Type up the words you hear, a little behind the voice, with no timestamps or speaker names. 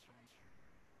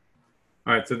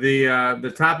All right, so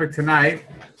the topic tonight,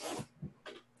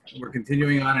 we're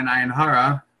continuing on in Ayin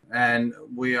Hara, and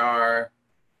we are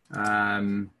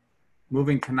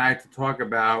moving tonight to talk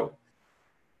about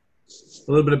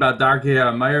a little bit about Darkei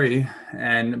Amri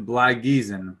and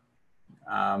Bleigissen,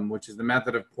 which is the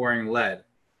method of pouring lead.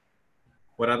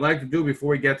 What I'd like to do before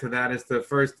we get to that is to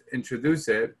first introduce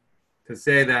it, to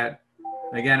say that,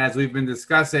 again, as we've been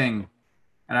discussing,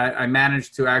 and I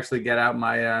managed to actually get out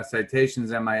my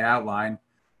citations and my outline,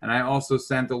 and I also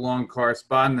sent along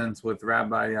correspondence with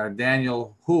Rabbi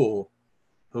Daniel Hool,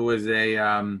 who is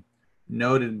a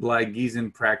noted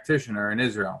Bleigissen practitioner in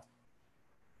Israel.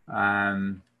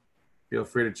 Feel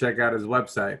free to check out his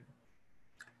website.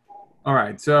 All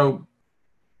right, so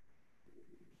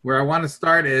where I want to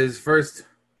start is first,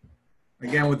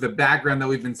 again, with the background that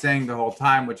we've been saying the whole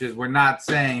time, which is we're not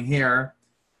saying here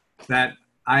that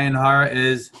Ayin Hara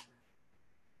is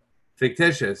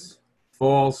fictitious,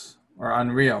 false, or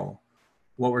unreal.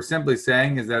 What we're simply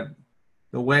saying is that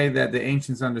the way that the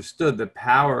ancients understood the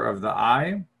power of the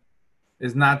eye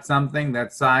is not something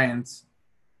that science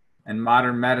and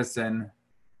modern medicine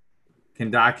can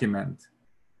document,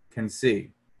 can see.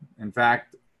 In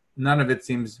fact, none of it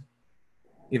seems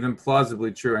even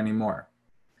plausibly true anymore.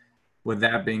 With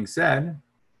that being said,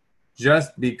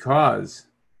 just because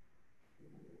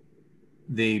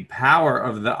the power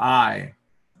of the eye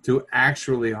to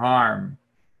actually harm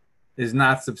is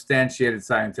not substantiated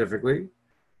scientifically,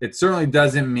 it certainly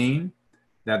doesn't mean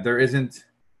that there isn't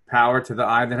power to the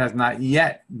eye that has not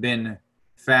yet been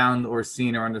found or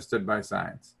seen or understood by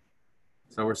science.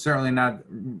 So we're certainly not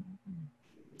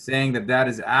saying that that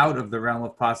is out of the realm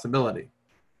of possibility.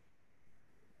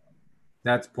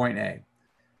 That's point A.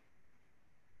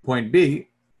 Point B,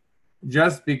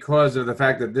 just because of the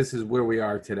fact that this is where we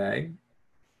are today,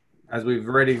 as we've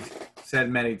already said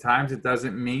many times, it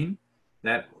doesn't mean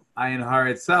that Ayin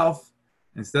Hara itself,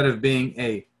 instead of being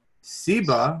a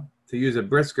siba, to use a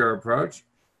brisker approach,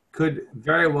 could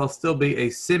very well still be a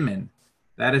siman.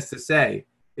 That is to say,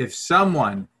 if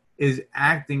someone is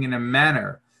acting in a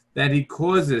manner that he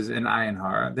causes an Ayin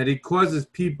Hara, that he causes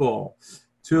people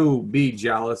to be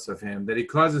jealous of him, that he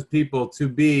causes people to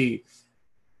be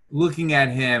looking at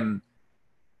him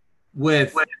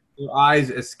with their eyes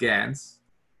askance,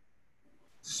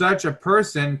 such a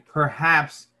person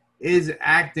perhaps is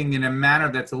acting in a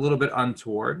manner that's a little bit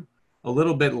untoward, a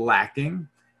little bit lacking,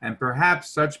 and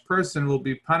perhaps such person will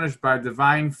be punished by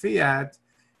divine fiat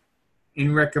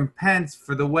in recompense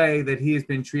for the way that he has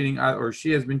been treating or she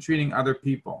has been treating other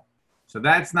people. So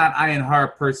that's not Ayin Hara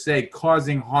per se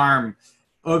causing harm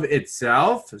of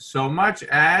itself, so much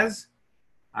as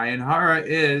Ayin Hara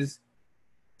is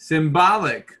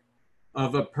symbolic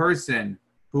of a person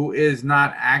who is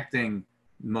not acting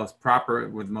most proper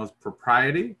with most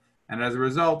propriety, and as a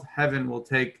result, heaven will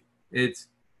take its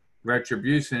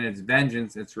retribution, its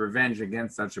vengeance, its revenge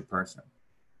against such a person.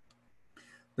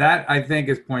 That, I think,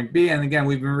 is point B, and again,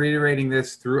 we've been reiterating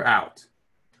this throughout.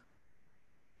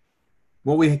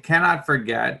 What we cannot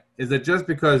forget is that just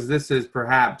because this is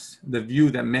perhaps the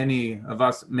view that many of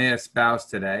us may espouse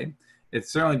today, it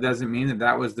certainly doesn't mean that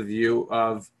that was the view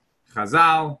of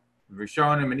Chazal,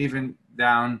 Rishonim, and even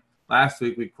down last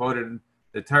week we quoted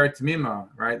the Torah Tamima,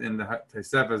 right, in the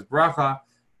Tesefas Bracha,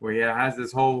 where he has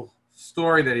this whole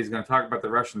story that he's going to talk about the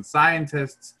Russian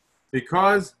scientists,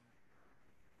 because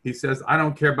he says, I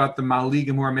don't care about the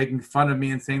Maligim who are making fun of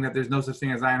me and saying that there's no such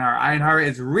thing as Ayin Hara. Ayin Hara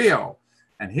is real.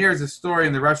 And here's a story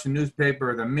in the Russian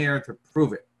newspaper, the Mir, to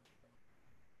prove it.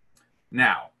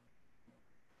 Now,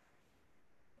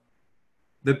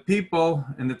 the people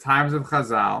in the times of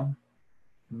Chazal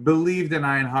believed in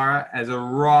Ayin Hara as a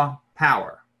raw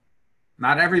power.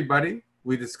 Not everybody.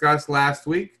 We discussed last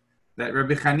week that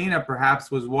Rabbi Hanina perhaps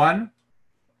was one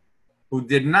who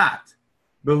did not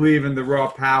believe in the raw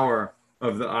power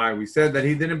of the eye. We said that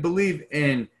he didn't believe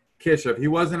in Kishav. He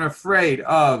wasn't afraid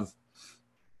of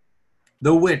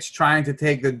the witch trying to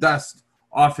take the dust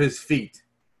off his feet,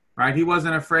 right? He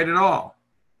wasn't afraid at all.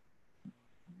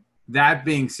 That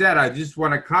being said, I just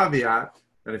want to caveat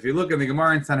that if you look at the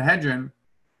Gemara in Sanhedrin,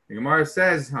 the Gemara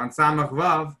says on Samach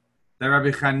Vav that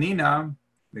Rabbi Hanina,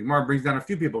 the Gemara brings down a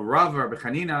few people, Rav, Rabbi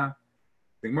Hanina.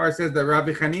 The Gemara says that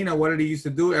Rabbi Hanina, what did he used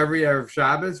to do every Erev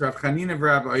Shabbos? Rabbi Hanina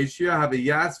v'Rabbi Oishia have a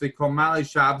yas v'komali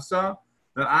Shabbos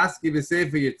v'aski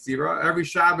v'Sefer Yetzirah. Every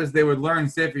Shabbos they would learn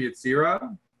Sefer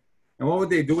Yetzirah. And what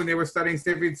would they do when they were studying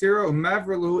Sefer Yetzirah?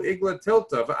 Umevralu igla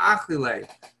tilta v'achlile.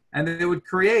 And they would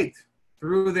create,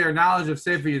 through their knowledge of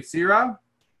Sefer Yetzirah,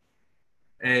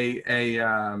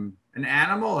 an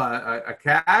animal, a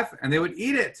calf, and they would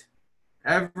eat it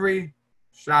every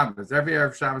Shabbos. Every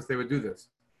Erev Shabbos they would do this.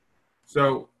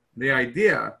 So the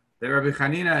idea that Rabbi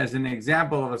Hanina is an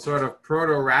example of a sort of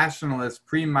proto-rationalist,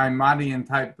 pre-Maimonidean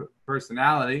type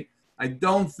personality, I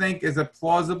don't think is a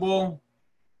plausible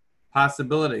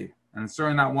possibility, and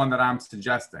certainly not one that I'm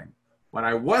suggesting. What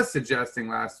I was suggesting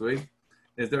last week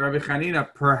is that Rabbi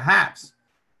Hanina perhaps,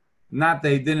 not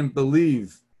they didn't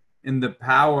believe in the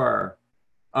power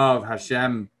of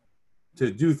Hashem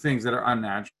to do things that are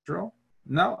unnatural.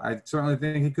 No, I certainly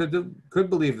think he could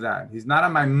believe that. He's not a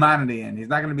Maimonidean. He's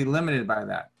not going to be limited by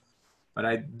that. But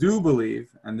I do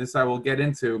believe, and this I will get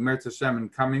into Mirz Hashem in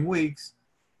coming weeks,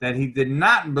 that he did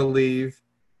not believe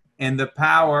in the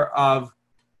power of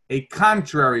a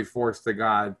contrary force to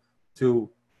God to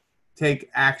take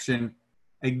action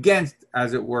against,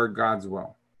 as it were, God's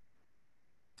will.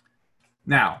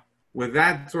 Now, with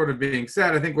that sort of being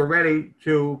said, I think we're ready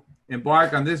to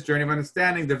embark on this journey of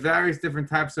understanding the various different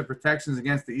types of protections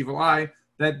against the evil eye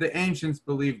that the ancients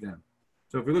believed in.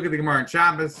 So if we look at the Gemara in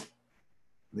Shabbos,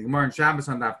 on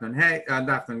Daf Nun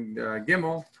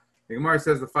Gimel, the Gemara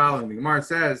says the following. The Gemara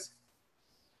says,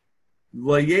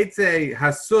 Lo yetze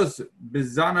hasus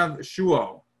bizanav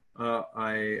shuo.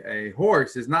 A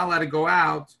horse is not allowed to go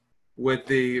out with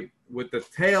the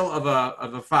tail of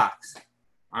a fox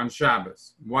on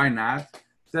Shabbos. Why not?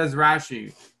 Says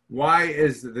Rashi, why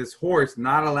is this horse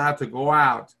not allowed to go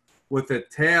out with the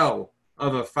tail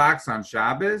of a fox on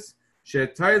Shabbos? They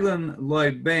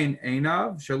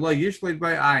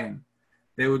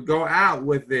would go out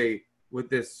with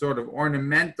this sort of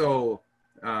ornamental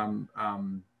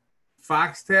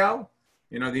foxtail.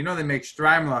 You know they make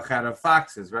streimelach out of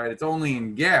foxes, right? It's only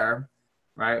in Ger,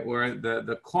 right, where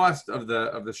the cost of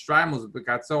the streimels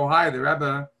got so high, the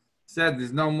Rebbe said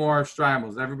there's no more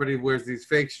streimels. Everybody wears these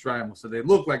fake streimels, so they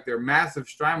look like they're massive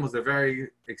streimels. They're very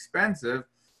expensive,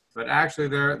 but actually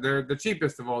they're the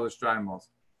cheapest of all the streimels.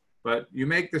 But you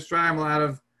make the streimel out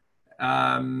of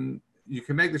you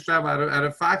can make the streimel out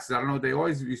of foxes. I don't know what they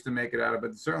always used to make it out of,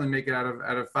 but certainly make it out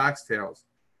of foxtails.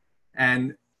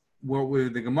 And what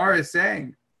the Gemara is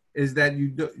saying is that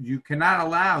you cannot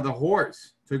allow the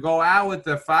horse to go out with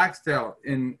the foxtail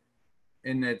in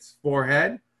its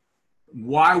forehead.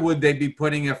 Why would they be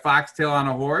putting a foxtail on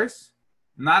a horse?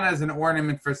 Not as an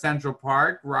ornament for Central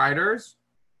Park riders,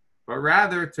 but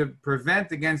rather to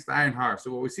prevent against Ayin Hara.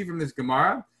 So what we see from this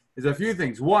Gemara is a few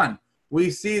things. One, we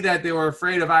see that they were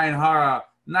afraid of Ayin Hara,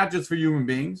 not just for human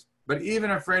beings, but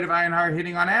even afraid of Ayin Hara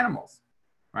hitting on animals,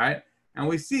 right? And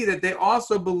we see that they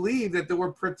also believed that there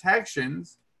were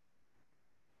protections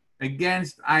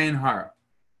against Ayin Hara.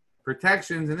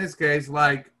 Protections, in this case,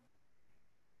 like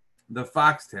the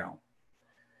foxtail.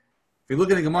 If you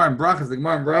look at the Gemara in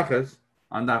Brachas,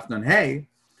 on Daf Nun Hey,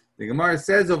 the Gemara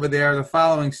says over there the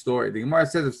following story. The Gemara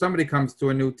says if somebody comes to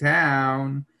a new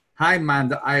town, somebody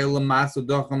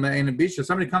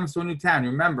comes to a new town,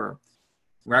 remember,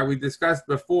 right, we discussed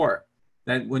before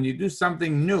that when you do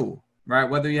something new, right,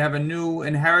 whether you have a new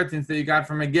inheritance that you got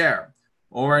from a ger,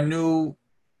 or a new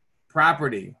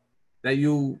property that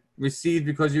you received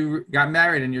because you got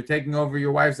married and you're taking over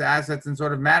your wife's assets and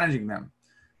sort of managing them,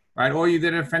 right, or you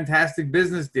did a fantastic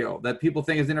business deal that people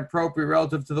think is inappropriate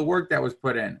relative to the work that was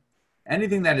put in.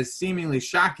 Anything that is seemingly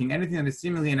shocking, anything that is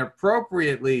seemingly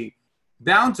inappropriately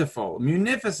bountiful,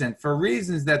 munificent for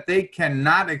reasons that they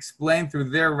cannot explain through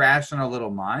their rational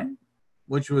little mind,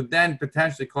 which would then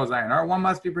potentially cause Ayin Hara, one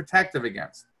must be protective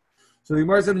against. So the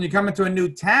Gemara said when you come into a new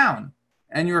town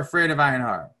and you're afraid of Ayin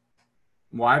Hara.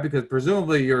 Why? Because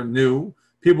presumably you're new.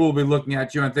 People will be looking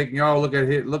at you and thinking, oh, look at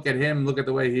him, look at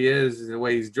the way he is, the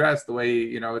way he's dressed, the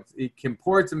way he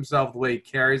comports himself, the way he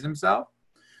carries himself.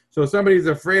 So if somebody's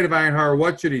afraid of Ayin Hara,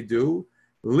 what should he do?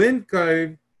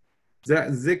 Linkov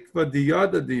zikva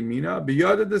diyada dimina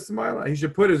biyada desmaila. He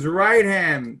should put his right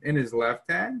hand in his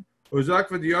left hand. And he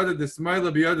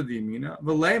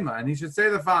should say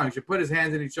the following. He should put his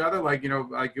hands in each other like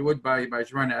you would by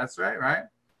Shemona Esrei, right?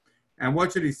 And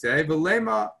what should he say?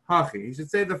 V'lema hachi. He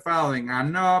should say the following.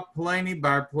 Ana pleni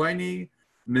bar pleni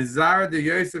mizar de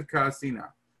Yosef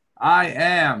Kasina. I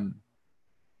am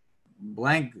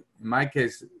blank, in my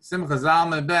case, Simcha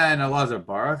Zalman ben Elazar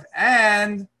Baruch,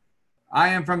 and I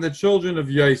am from the children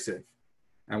of Yosef.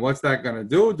 And what's that going to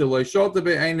do?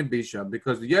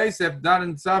 Because Yosef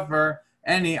doesn't suffer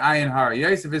any Ayin Hara.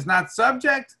 Yosef is not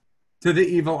subject to the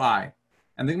evil eye.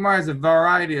 And the Gemara has a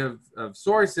variety of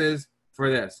sources for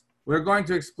this. We're going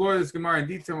to explore this Gemara in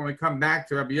detail when we come back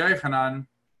to Rabbi Yochanan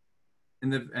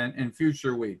in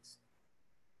future weeks.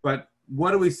 But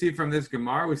what do we see from this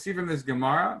Gemara? We see from this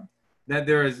Gemara that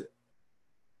there is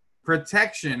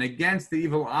protection against the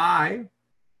evil eye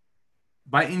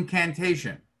by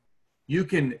incantation. You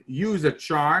can use a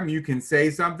charm. You can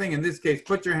say something. In this case,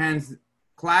 put your hands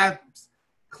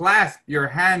clasp your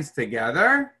hands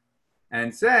together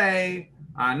and say,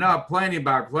 Ana Pliny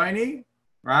bar Pliny,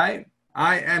 right?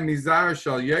 I am Mizar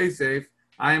Shal Yosef.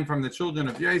 I am from the children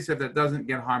of Yosef that doesn't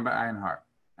get harmed by Ayin Hara.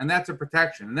 And that's a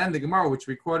protection. And then the Gemara, which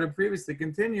we quoted previously,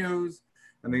 continues.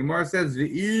 And the Gemara says, and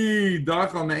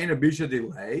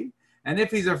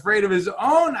if he's afraid of his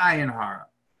own Ayin Hara,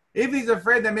 if he's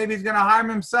afraid that maybe he's going to harm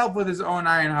himself with his own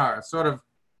Ayin Hara, sort of,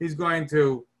 he's going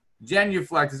to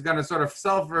genuflect, he's going to sort of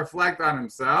self-reflect on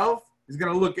himself, he's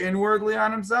going to look inwardly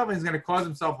on himself, and he's going to cause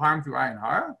himself harm through Ayin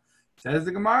Hara, says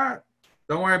the Gemara,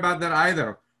 don't worry about that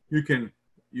either. You can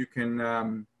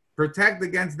protect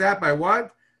against that by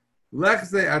what? He should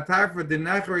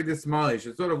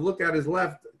sort of look at his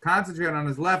left, concentrate on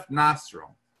his left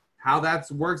nostril. How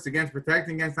that works against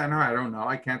protecting against Ayin Hara, I don't know.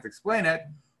 I can't explain it.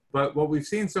 But what we've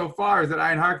seen so far is that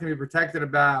Ayin Hara can be protected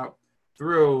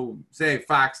through, say,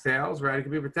 foxtails, right? It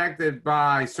can be protected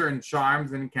by certain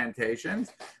charms and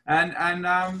incantations. And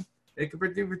it can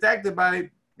be protected by,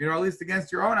 at least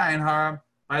against your own Ayin Hara,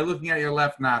 by looking at your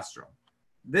left nostril.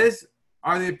 These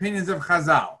are the opinions of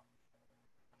Chazal.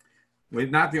 We're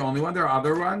not the only one. There are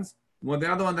other ones. Well, the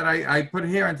other one that I put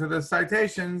here into the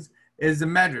citations is the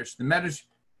Medrash. The Medrash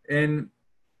in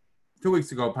 2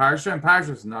 weeks ago, Parsha, and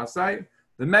Parshas Nasai.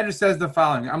 The Medrash says the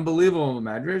following, unbelievable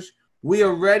Medrash. We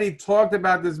already talked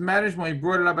about this Medrash when we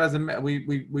brought it up as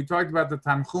we talked about the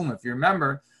Tanchuma. If you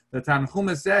remember, the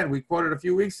Tanchuma said, we quoted a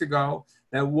few weeks ago,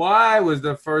 that why was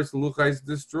the first Luchais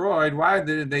destroyed? Why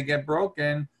did they get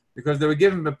broken? Because they were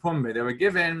given Bepumbe. They were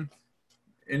given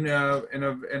in a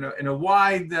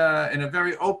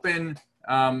very open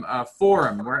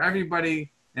forum where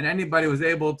everybody and anybody was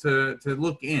able to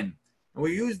look in. And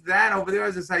we used that over there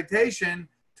as a citation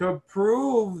to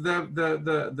prove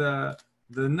the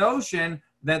notion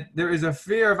that there is a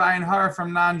fear of Ayin Hara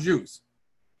from non-Jews.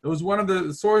 It was one of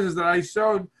the sources that I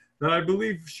showed that I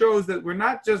believe shows that we're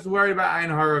not just worried about Ayin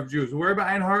Hara of Jews, we're worried about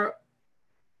Ayin Hara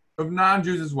of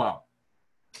non-Jews as well.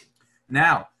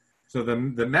 Now, so the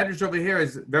Medrash over here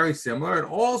is very similar. It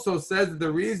also says that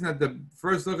the reason that the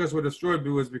first luchos were destroyed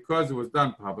was because it was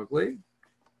done publicly.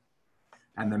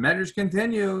 And the Medrash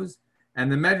continues,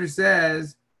 and the Medrash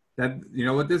says that,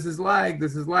 what this is like?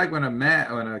 This is like when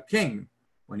a king,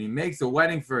 when he makes a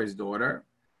wedding for his daughter,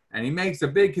 and he makes a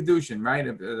big kedushin, right?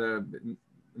 In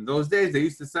those days, they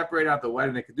used to separate out the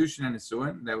wedding, the kedushin and the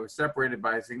suin. They were separated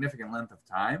by a significant length of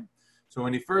time. So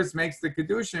when he first makes the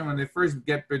kedushin, when they first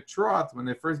get betrothed, when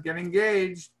they first get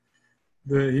engaged,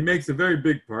 he makes a very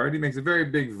big part. He makes a very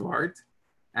big vart.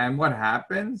 And what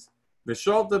happens?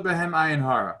 V'sholta behem Ayin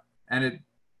Hara. And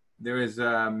there is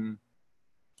Ayin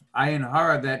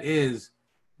Hara that is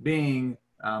being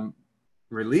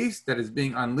released, that is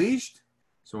being unleashed.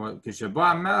 So when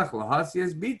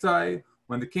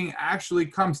the king actually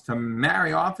comes to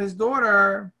marry off his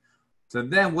daughter, so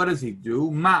then what does he do?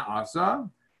 Ma'asa.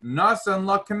 Nasan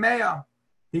la kameya.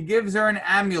 He gives her an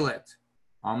amulet.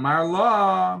 Amar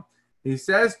la. He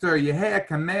says to her, Yehea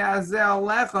kameya zel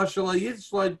lecha shelo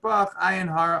yitzloid bach Ayin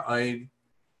Hara oid.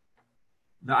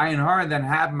 The Ayin Hara then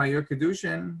happened by your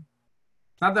kedushin.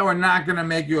 It's not that we're not going to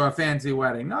make you a fancy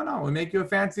wedding. No, we make you a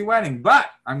fancy wedding.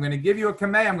 But I'm going to give you a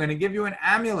kameya. I'm going to give you an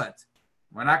amulet.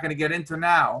 We're not going to get into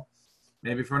now.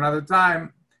 Maybe for another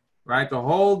time, right? The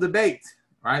whole debate.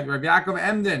 Right, Rabbi Yaakov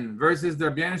Emden versus the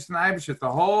Rabbi Yonasan Eibeshit, the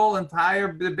whole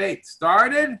entire debate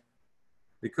started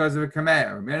because of a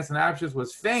Kameya. Rabbi Yonasan Eibeshit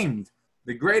was famed,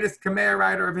 the greatest Kameya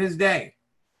writer of his day.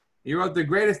 He wrote the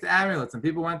greatest amulets, and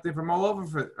people went there from all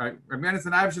over. Rabbi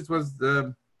Yonasan Eibeshit was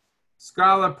the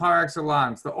scholar par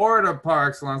excellence, the orator par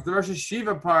excellence, the Rosh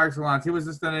Hashiva par excellence. He was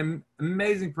just an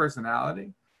amazing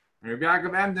personality. And Rabbi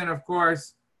Yaakov Emden, of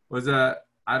course, was I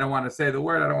don't want to say the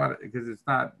word, because it's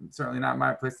certainly not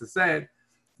my place to say it.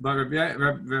 But Rabbi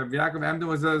Yaakov Emden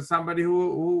was somebody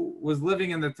who was living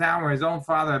in the town where his own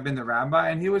father had been the rabbi,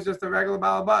 and he was just a regular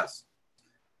balabas.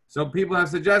 So people have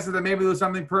suggested that maybe it was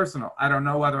something personal. I don't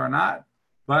know whether or not,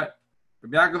 but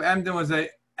Rabbi Yaakov Emden was an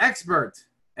expert,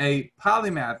 a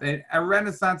polymath, a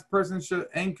Renaissance person,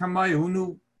 Ein Kamayu, who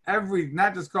knew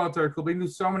not just culture, but he knew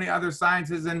so many other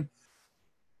sciences, and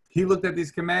he looked at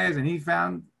these kameyas and he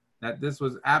found that this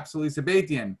was absolutely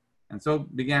Sabbatian, and so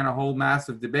began a whole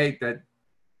massive debate that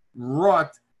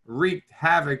wreaked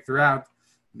havoc throughout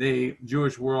the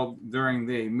Jewish world during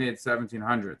the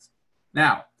mid-1700s.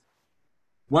 Now,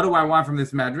 what do I want from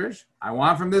this medrash? I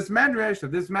want from this medrash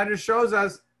that this medrash shows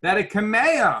us that a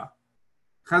kameya,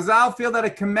 Chazal feel that a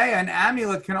kameya, an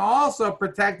amulet, can also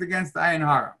protect against Ayin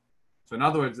Hara. So in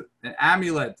other words, an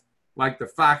amulet like the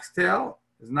foxtail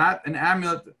is not an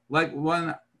amulet like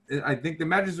one I think the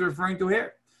medrash is referring to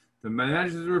here. the Medrash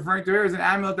is referring to here is an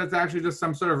amulet that's actually just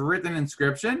some sort of written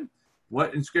inscription.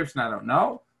 What inscription, I don't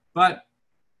know. But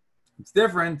it's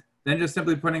different than just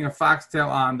simply putting a foxtail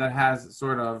on that has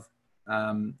sort of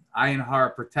Ayin Hara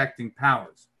protecting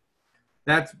powers.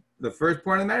 That's the first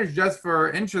point of the Medrash. Just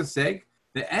for interest's sake,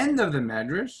 the end of the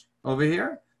Medrash over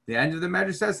here, the end of the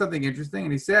Medrash says something interesting,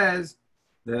 and he says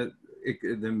that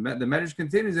the Medrash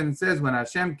continues and it says, when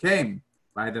Hashem came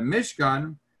by the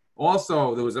Mishkan,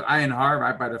 also there was an Ayin Hara,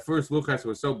 right, by the first Luchas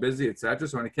was so busy, etc.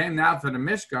 So when it came now for the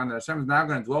Mishkan, that Hashem is now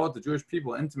going to dwell with the Jewish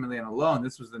people intimately and alone.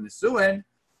 This was the Nisuin.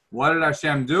 What did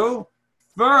Hashem do?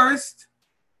 First,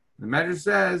 the Medrash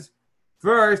says,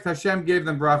 first Hashem gave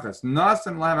them brachas.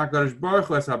 Nasam lahem HaKadosh Baruch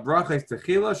Hu es habrachas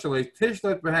techila shalei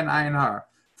tishlet behen Ayin Hara.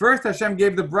 First, Hashem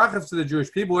gave the brachas to the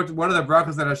Jewish people. What are the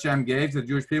brachas that Hashem gave to the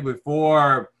Jewish people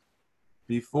before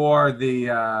the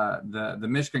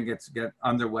Mishkan get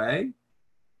underway?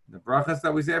 The brachas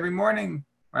that we say every morning,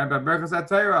 right? By Berachas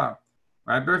HaTorah,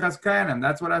 right? Berachas Kayanim.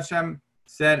 That's what Hashem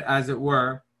said, as it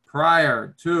were,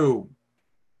 prior to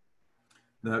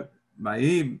the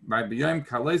B'yom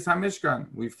Kaleis HaMishkan.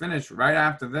 We finished right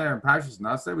after there in Parshas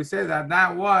Nasa. We say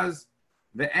that was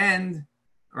the end,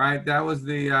 right? That was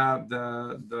the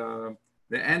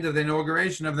end of the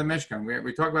inauguration of the Mishkan.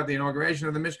 We talk about the inauguration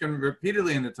of the Mishkan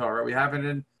repeatedly in the Torah. We have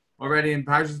it already in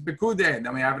Parshas Pekudei, and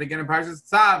then we have it again in Parshas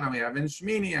Tzav, and we have it in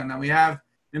Shmini, and then we have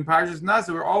in Parshas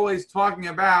Nasa. We're always talking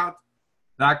about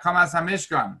the Akamas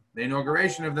HaMishkan, the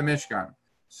inauguration of the Mishkan.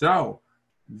 So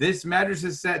this Medrash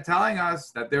is telling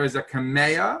us that there is a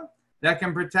Kameya that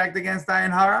can protect against Ayin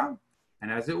Hara,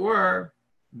 and as it were,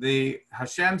 the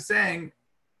Hashem saying,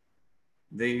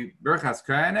 the Berachas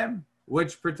Kayanim,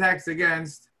 which protects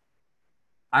against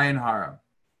Ayin Hara.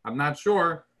 I'm not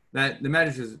sure that the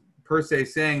Medrash is per se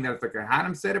saying that if the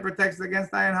Kahanim said it protects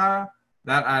against Ayin Hara,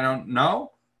 that I don't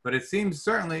know, but it seems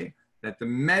certainly that the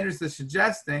Medrash is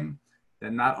suggesting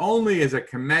that not only is a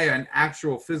Kameya an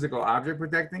actual physical object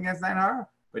protecting against Ayin Hara,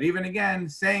 but even again,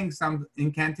 saying some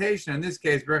incantation, in this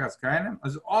case, Berachas Kayanim,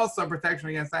 is also protection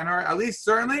against Ayin Hara, at least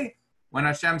certainly when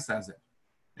Hashem says it.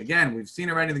 Again, we've seen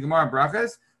already in the Gemara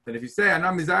Brachas that if you say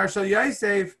Anam Mizar Shal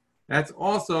Yosef, that's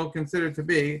also considered to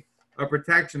be a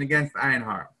protection against Ayin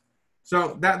Hara.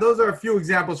 So those are a few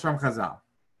examples from Chazal.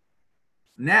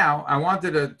 Now, I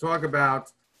wanted to talk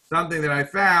about something that I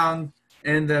found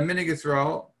in the Minig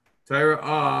Yisrael Torah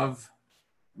of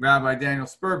Rabbi Daniel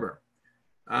Sperber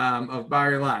of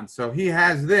Bar Ilan. So he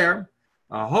has there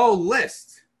a whole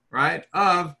list, right,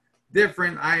 of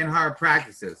different Ayin Hara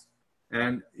practices.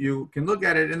 And you can look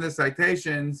at it in the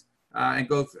citations and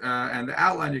go and the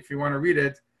outline if you want to read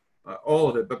it, all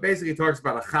of it. But basically, it talks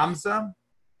about a chamsa,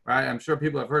 right? I'm sure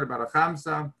people have heard about a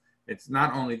chamsa. It's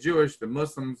not only Jewish; the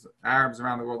Muslims, Arabs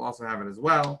around the world also have it as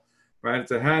well, right?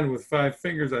 It's a hand with 5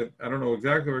 fingers. I don't know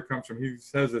exactly where it comes from. He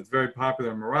says it's very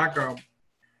popular in Morocco,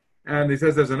 and he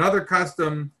says there's another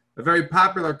custom, a very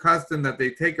popular custom that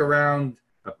they take around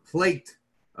a plate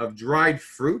of dried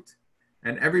fruit.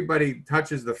 And everybody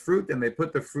touches the fruit and they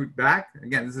put the fruit back.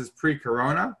 Again, this is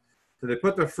pre-corona. So they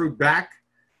put the fruit back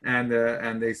and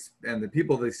the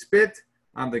people, they spit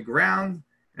on the ground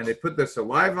and they put their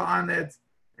saliva on it.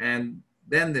 And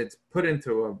then it's put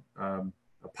into a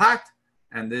pot,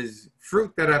 and there's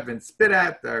fruit that have been spit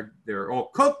at. They're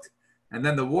all cooked. And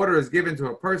then the water is given to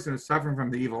a person who's suffering from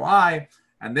the evil eye,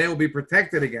 and they will be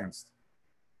protected against.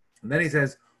 And then he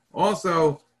says,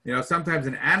 also, sometimes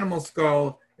an animal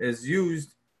skull is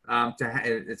used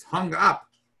it's hung up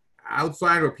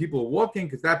outside where people are walking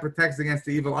because that protects against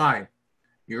the evil eye.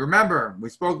 You remember, we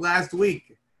spoke last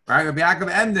week, right? Rabbi Yaakov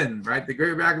Emden, right? The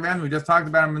great Rabbi Yaakov Emden, we just talked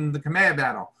about him in the Kameya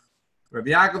battle. Rabbi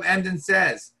Yaakov Emden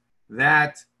says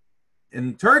that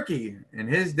in Turkey, in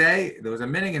his day, there was a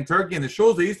minig in Turkey in the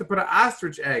shuls, they used to put an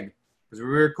ostrich egg. As we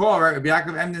recall, right? Rabbi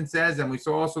Yaakov Emden says, and we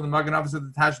saw also the Magen Avos of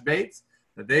the Tash Bates,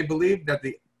 that they believed that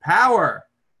the power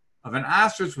of an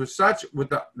ostrich was such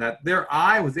that their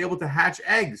eye was able to hatch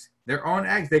eggs, their own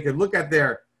eggs. They could look at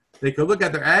their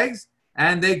eggs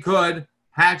and they could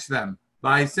hatch them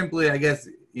by simply, I guess,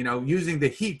 using the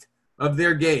heat of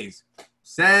their gaze.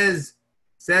 Says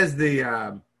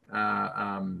the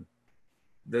Minig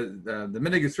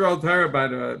Yisrael Torah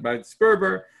by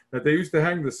Sperber that they used to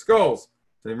hang the skulls.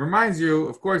 So it reminds you,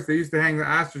 of course, they used to hang the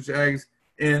ostrich eggs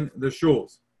in the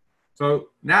shuls. So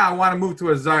now I want to move to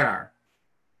a Zayar.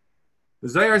 The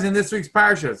Zayar is in this week's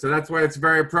parsha, so that's why it's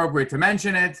very appropriate to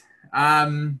mention it.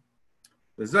 The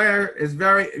Zayar is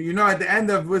very, at the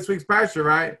end of this week's parsha,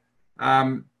 right?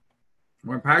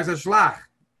 We're in Parsha Shlach.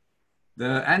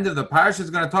 The end of the parsha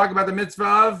is going to talk about the mitzvah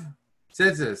of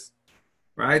tzitzis,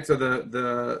 right? So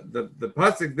the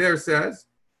pasuk there says,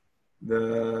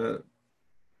 the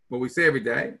what we say every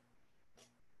day,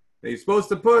 that you're supposed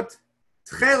to put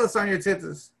tchelis on your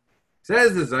tzitzis.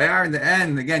 Says the Zohar in the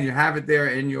end, again, you have it there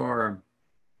in your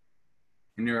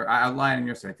outline, in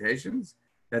your citations,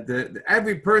 that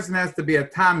every person has to be a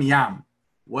tam yam.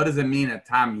 What does it mean, a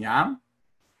tam yam?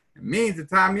 It means a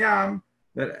tam yam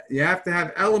that you have to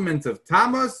have elements of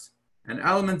tamus and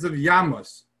elements of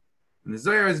yamus. And the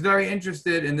Zohar is very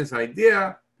interested in this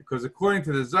idea because according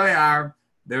to the Zohar,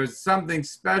 there's something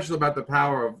special about the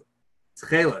power of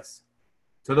tchelis.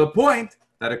 To the point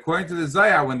that according to the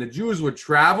Zohar, when the Jews would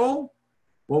travel,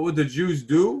 what would the Jews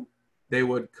do? They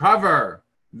would cover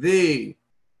the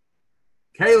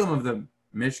kalim of the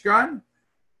Mishkan,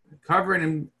 cover it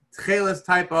in tchelis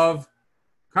type of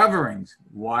coverings.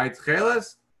 Why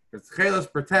tchelis? Because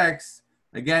tchelis protects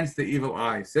against the evil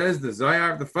eye. Says the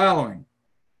Zohar the following.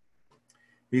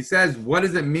 He says, what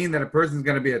does it mean that a person is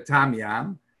going to be a tam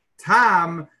yam?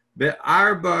 Tam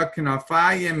be'arba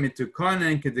knafayim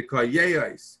mitukonen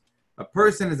kedikayeyos. A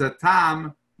person is a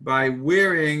tam by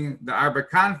wearing the arba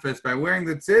kanfas, by wearing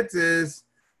the tzitzis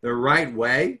the right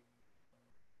way.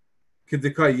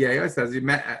 Kedikayeyos,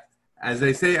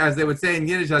 as they would say in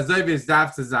Yiddish, azovis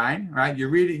daf zayin, right?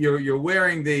 You're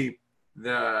wearing the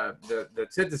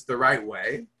tzitzis the right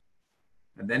way.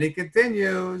 And then he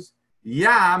continues,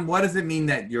 yam, what does it mean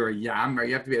that you're a yam? Or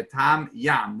you have to be a tam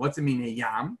yam. What's it mean, a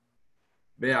yam?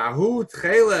 Be'ahu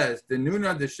tcheles, the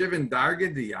nuna de shivin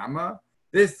dargid de yama.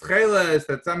 This tcheles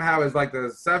that somehow is like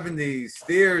the 70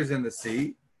 steers in the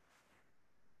sea.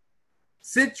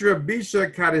 Sitra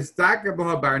bisha karistaka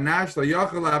b'ha barnash lo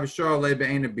yochel avishor le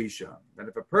be'ena bisha. That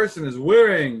if a person is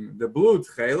wearing the blue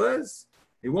tcheles,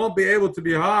 he won't be able to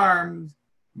be harmed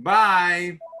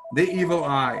by the evil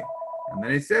eye. And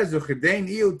then he says, "Uchedein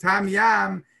iu tam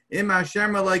yam im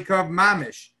Hashem aleikav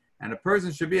mamish." And a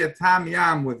person should be a tam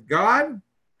yam with God.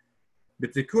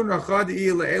 B'tikun achad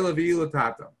iu le'ela v'iu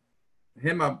tata.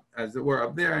 Him up, as it were,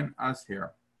 up there and us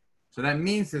here. So that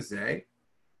means to say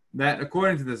that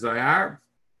according to the Zohar,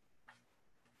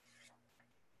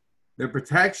 the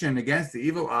protection against the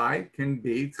evil eye can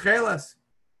be tcheles.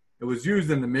 It was used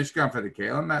in the Mishkan for the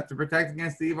Kalim to protect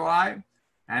against the evil eye,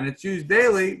 and it's used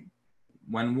daily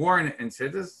when worn in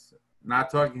tzitzis. Not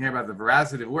talking here about the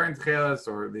veracity of wearing tcheles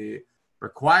or the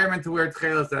requirement to wear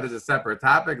tcheles. That is a separate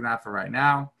topic, not for right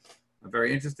now. A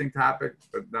very interesting topic,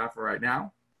 but not for right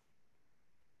now.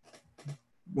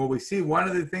 What we see, one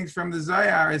of the things from the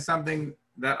Zohar is something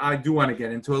that I do want to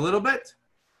get into a little bit,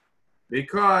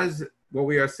 because what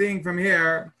we are seeing from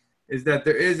here is that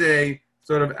there is a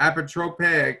sort of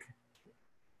apotropaic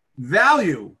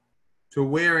value to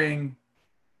wearing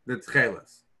the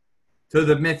tcheles, to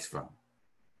the mitzvah.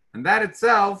 And that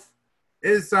itself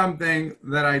is something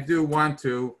that I do want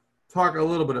to talk a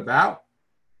little bit about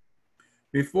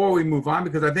before we move on,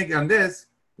 because I think on this,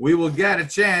 we will get a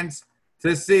chance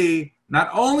to see not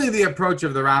only the approach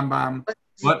of the Rambam,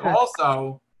 but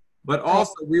also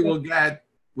we will get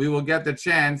the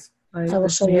chance. I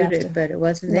was muted, but it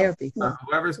wasn't there before.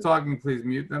 Whoever's talking, please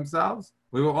mute themselves.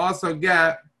 We will also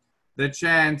get the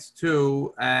chance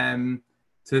to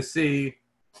see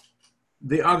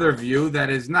the other view that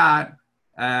is not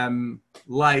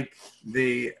like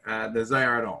the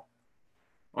Zohar at all.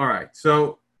 All right,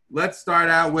 so let's start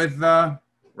out with the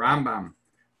Rambam.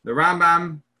 The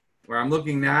Rambam, where I'm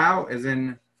looking now, is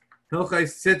in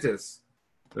Hilchos Tzitzis.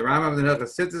 The Rambam is in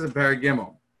Hilchos Tzitzis and Perek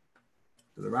Gimel.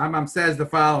 So the Rambam says the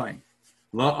following: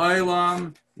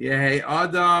 La'olam yehei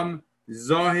adam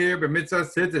zohir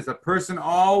b'mitzvah tzitzis. A person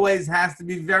always has to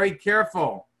be very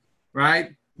careful,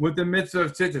 right, with the mitzvah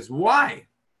of tzitzis. Why?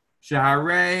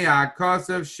 Shaharei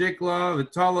ha'kosav shikla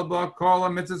v'tolaba kola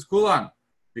mitzvahs kulan.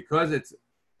 Because it's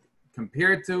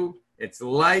compared to, it's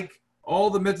like all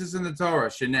the mitzvahs in the Torah.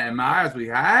 Shene'emar, as we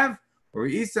have, or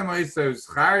isam oisos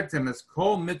chartem as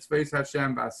kol mitzvahs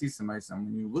Hashem ba'asisam oisam.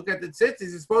 When you look at the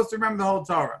tzitzis, you're supposed to remember the whole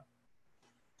Torah.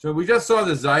 So we just saw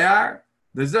the Zohar.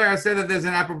 The Zohar said that there's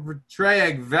an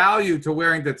apotropaic value to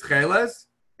wearing the tcheles.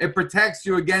 It protects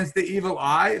you against the evil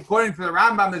eye. According to the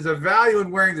Rambam, there's a value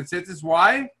in wearing the tzitzis.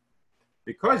 Why?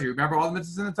 Because you remember all the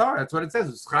mitzvahs in the Torah. That's what it says.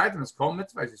 It's chartem as kol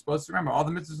mitzvahs. You're supposed to remember all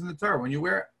the mitzvahs in the Torah when you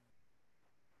wear it.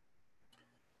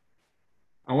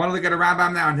 I want to look at a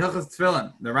Rambam now in Hilchos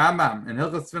Tefillin. The Rambam in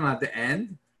Hilchos Tefillin at the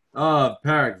end of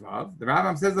Perek Vav, the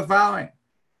Rambam says the following: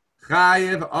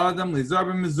 Chayev Adam Lizor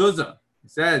b'mezuzah. He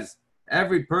says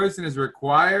every person is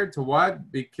required to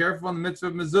what? Be careful in the mitzvah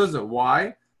of mezuzah.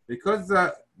 Why? Because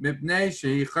the mipnei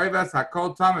shehi chayvas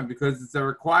hakol tamid. Because it's a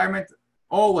requirement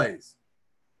always.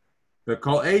 The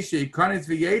kol eishi ikanis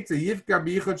v'yetza yifka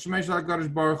b'yichot shemesh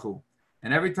l'Hakadosh Baruch Hu.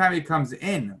 And every time he comes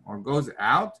in or goes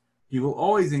out, he will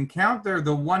always encounter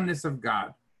the oneness of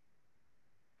God.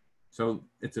 So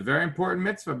it's a very important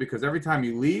mitzvah because every time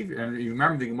you leave, and you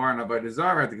remember the Gemara in Avodah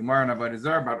Zarah, right? The Gemara in Avodah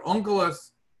Zarah about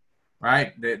Onkelos,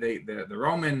 right? The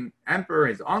Roman emperor,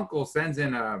 his uncle, sends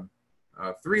in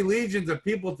 3 legions of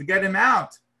people to get him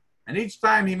out. And each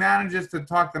time he manages to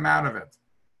talk them out of it.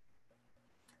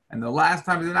 And the last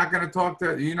time you're not allowed to talk to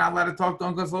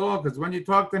Onkelos at all, because when you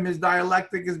talk to him, his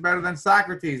dialectic is better than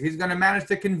Socrates. He's going to manage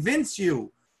to convince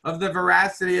you of the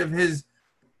veracity of his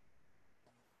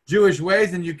Jewish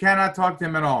ways, and you cannot talk to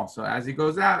him at all. So as he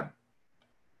goes out,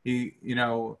 he,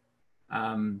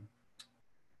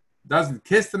 doesn't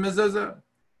kiss the mezuzah.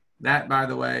 That, by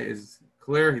the way, is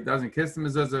clear. He doesn't kiss the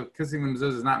mezuzah. Kissing the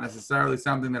mezuzah is not necessarily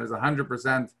something that is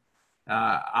 100%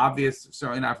 obvious.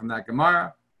 Certainly not from that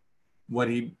Gemara. What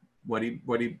he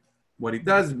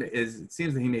does is, it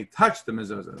seems that he may touch the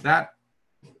mezuzah. That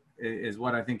is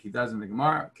what I think he does in the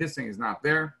Gemara. Kissing is not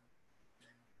there.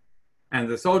 And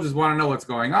the soldiers want to know what's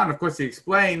going on. Of course, he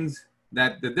explains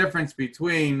that the difference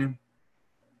between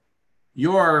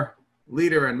your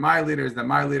leader and my leader is that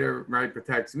my leader, right,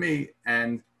 protects me,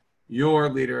 and your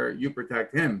leader, you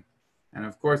protect him. And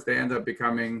of course, they end up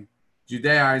becoming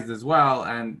Judaized as well,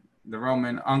 and the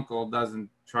Roman uncle doesn't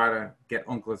try to get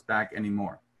Onkelos back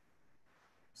anymore.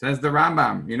 Says the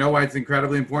Rambam, you know why it's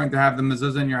incredibly important to have the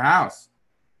mezuzah in your house?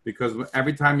 Because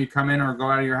every time you come in or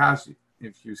go out of your house,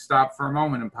 if you stop for a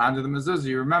moment and ponder the mezuzah,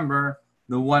 you remember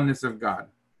the oneness of God.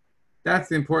 That's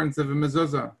the importance of a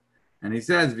mezuzah. And he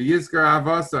says, "V'yizkar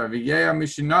avasar, v'yeya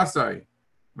mishinasai."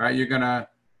 Right? You're going to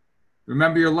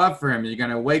remember your love for him. You're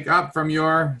going to wake up from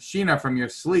your shina, from your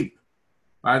sleep.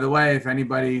 By the way, if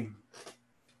anybody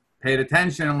paid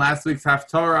attention in last week's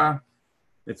Haftorah,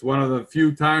 it's one of the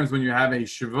few times when you have a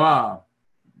shiva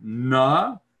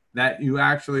na that you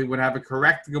actually would have a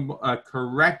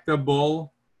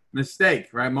correctable mistake,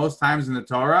 right? Most times in the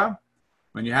Torah,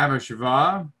 when you have a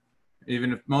shiva,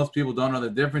 even if most people don't know the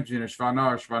difference between a shvana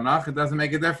or shvanach, it doesn't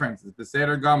make a difference. It's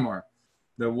Beseder Gamor.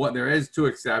 There is 2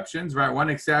 exceptions, right? One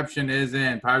exception is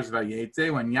in Parashat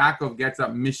Vayetze, when Yaakov gets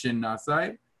up Mishin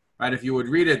Nasai, right? If you would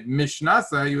read it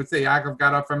Mishnasa, you would say Yaakov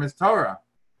got up from his Torah.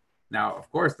 Now, of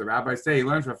course, the rabbis say he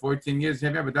learned for 14 years,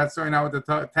 but that's certainly not what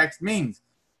the text means.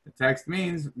 The text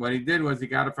means what he did was he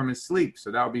got up from his sleep.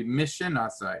 So that would be Mishin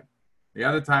Nasai. The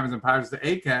other time is in Parashat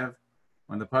Ekev,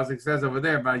 when the pasuk says over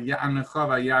there, "Vayancha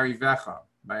vayarivecha,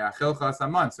 vayachilcha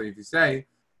saman." So if you say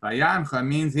Vayancha,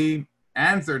 means he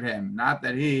answered him, not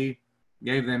that he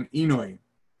gave them inui.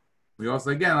 We also,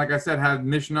 again, like I said, had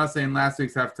Mishnah in last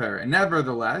week's Haftarah. And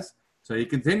nevertheless, so he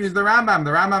continues the Rambam.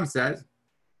 The Rambam says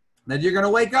that you're going to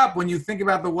wake up when you think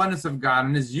about the oneness of God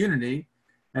and his unity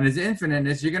and his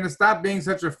infiniteness. You're going to stop being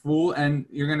such a fool, and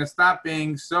you're going to stop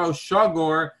being so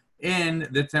shagor in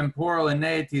the temporal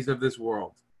innaities of this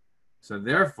world. So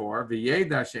therefore, you're going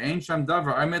to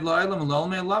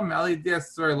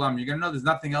know there's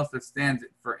nothing else that stands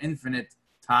for infinite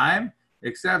time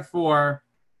except for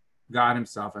God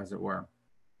himself, as it were.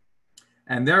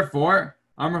 And therefore,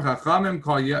 somebody who's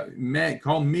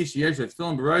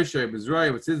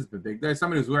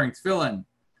wearing tefillin,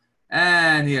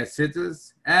 and he has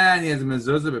sitters, and he has a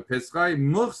mezuzah b'pischai,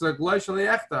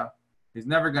 he's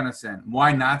never going to sin.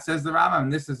 Why not, says the Rambam,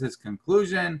 and this is his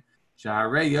conclusion,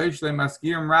 because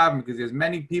he has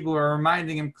many people who are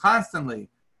reminding him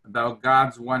constantly about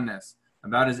God's oneness,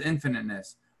 about his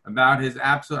infiniteness, about his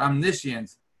absolute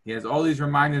omniscience. He has all these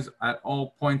reminders at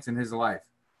all points in his life.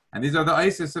 And these are the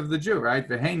Isis of the Jew, right?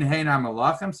 V'hein hein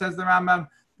ha-malachim, says the Rambam.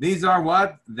 These are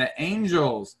what? The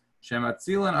angels.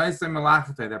 Shematzilan oisei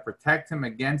malachate, that protect him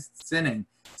against sinning.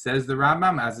 Says the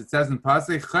Rambam, as it says in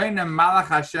Pasuk, Chaynem malach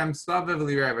Hashem saviv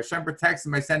li'rev. Hashem protects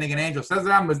him by sending an angel. Says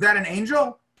the Rambam, was that an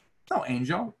angel? No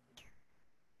angel.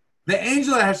 The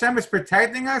angel that Hashem is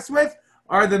protecting us with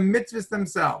are the mitzvahs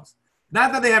themselves.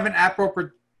 Not that they have an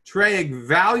appropriate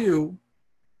value.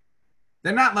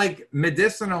 They're not like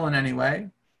medicinal in any way.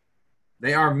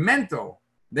 They are mental.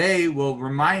 They will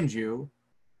remind you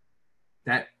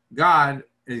that God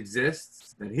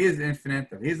exists, that he is infinite,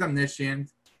 that he is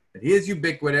omniscient, that he is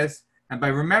ubiquitous. And by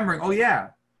remembering, oh yeah,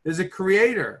 there's a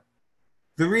creator.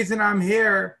 The reason I'm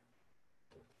here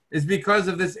is because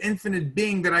of this infinite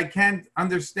being that I can't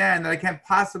understand, that I can't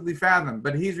possibly fathom,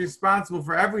 but he's responsible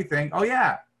for everything. Oh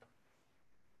yeah.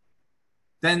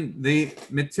 Then the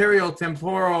material,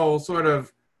 temporal, sort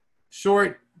of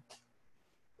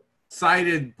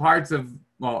short-sighted parts of,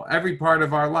 well, every part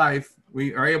of our life,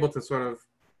 we are able to sort of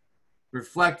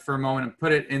reflect for a moment and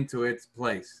put it into its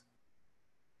place.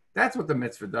 That's what the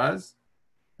mitzvah does.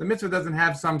 The mitzvah doesn't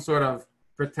have some sort of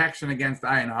protection against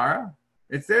Ayin Hara.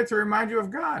 It's there to remind you of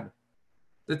God.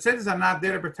 The tzedakahs are not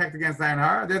there to protect against Ayin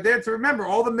Hara. They're there to remember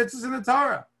all the mitzvahs in the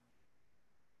Torah.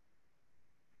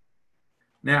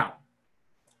 Now,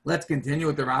 let's continue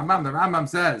with the Rambam. The Rambam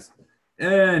says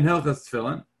in Hilchos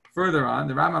Tefillin, further on,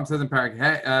 the Rambam says in Parak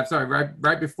Hey,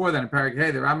 right before that in Parak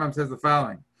Hey, the Rambam says the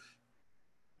following.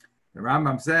 The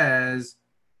Rambam says,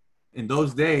 in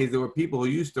those days, there were people who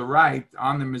used to write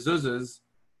on the mezuzahs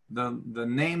the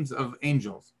names of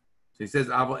angels. So he says,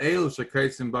 "Aval elu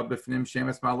shekaisim ba b'fnim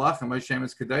shemes malachim, my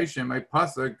shemes kadashim, my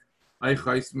pasuk, my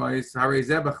chais, my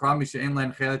harezeh b'chlam mishein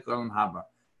len chelik olam haba."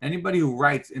 Anybody who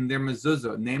writes in their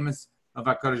mezuzah names of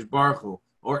HaKadosh Baruch Hu,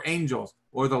 or angels,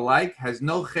 or the like, has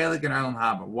no chelik in olam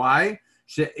haba. Why?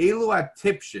 She'elu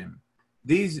atipshim,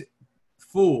 these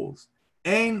fools,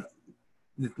 ain.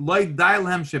 It's not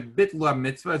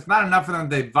enough for them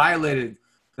they violated,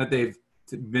 that they've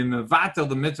been mevatel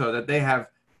the mitzvah, that they have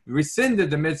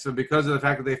rescinded the mitzvah because of the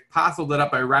fact that they've postled it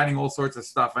up by writing all sorts of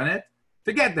stuff in it.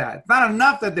 Forget that. It's not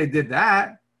enough that they did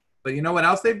that. But you know what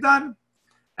else they've done?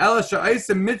 They've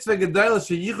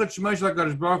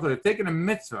taken a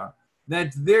mitzvah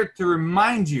that's there to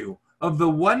remind you of the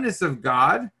oneness of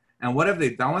God. And what have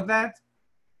they done with that?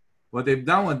 What they've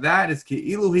done with that is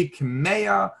ki'iluhi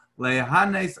k'meya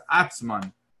lehanes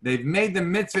atzman. They've made the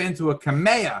mitzvah into a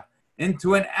kameya,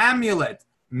 into an amulet,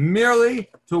 merely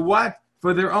to what?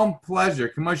 For their own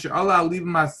pleasure. They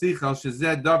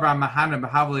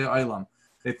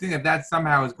think that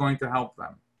somehow is going to help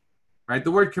them. Right?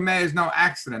 The word kameya is no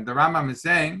accident. The Rambam is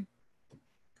saying,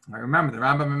 I remember, the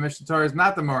Rambam in Mishnah Torah is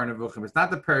not the Moreh Nevuchim, it's not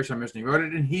the Perush Mishnah. He wrote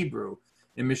it in Hebrew,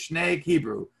 in Mishnaic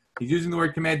Hebrew. He's using the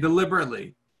word kameya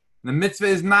deliberately. The mitzvah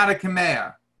is not a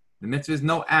kameya. The mitzvah is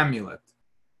no amulet.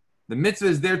 The mitzvah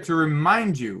is there to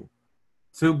remind you,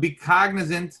 to be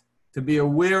cognizant, to be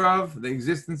aware of the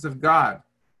existence of God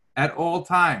at all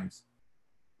times.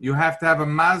 You have to have a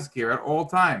mazkir at all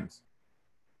times.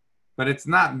 But it's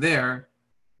not there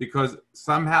because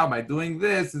somehow by doing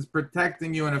this is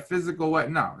protecting you in a physical way.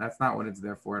 No, that's not what it's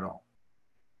there for at all.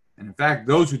 And in fact,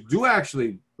 those who do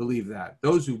actually believe that,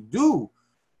 those who do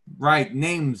write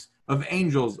names of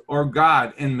angels or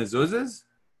God in mezuzahs,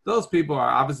 those people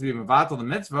are obviously mevatel the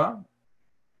mitzvah,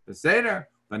 the seder,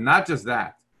 but not just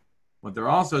that. What they're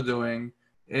also doing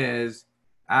is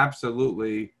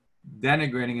absolutely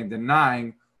denigrating and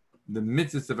denying the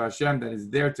mitzvahs of Hashem that is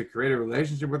there to create a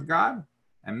relationship with God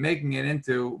and making it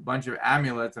into a bunch of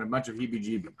amulets and a bunch of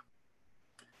heebie-jeebie.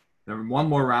 There are one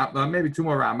more maybe two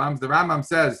more Rambams. The Rambam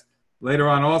says later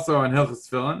on also in Hilchos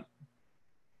Tefillin,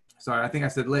 sorry, I think I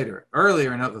said later,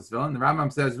 earlier in Hilchos Tefillin, the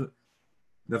Rambam says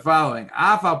the following: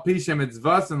 Afal pishem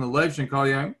mitzvahs and the leivshin kol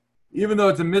yom, even though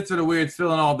it's a mitzvah to wear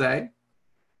tefillin all day.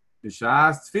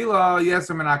 B'shas tefillah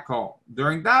yeser min hakol.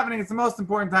 During davening, it's the most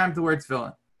important time to wear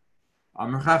tefillin.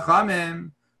 Amr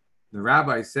chachamim, the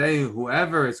rabbis say,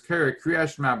 whoever is carried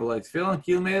kriyas shema b'lei tefillin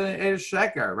kil me'el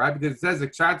sheker, right? Because it says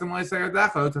kshartem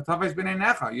le'seyadecha tatafesh b'nei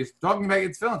necha. You're talking about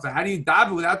your tefillin. So how do you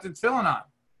daven without the tefillin on?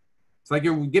 It's like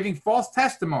you're giving false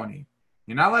testimony.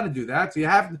 You're not allowed to do that. So you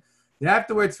have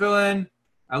to wear tefillin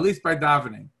at least by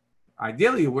davening.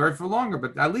 Ideally, you wear it for longer,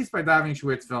 but at least by davening, you should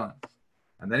wear tefillin.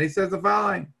 And then he says the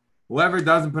following: whoever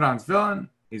doesn't put on tefillin,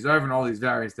 he's serving all these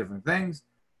various different things.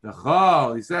 The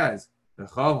chol, he says, the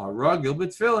chol haragil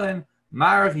b'tefillin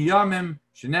marach yamim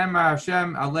shenemar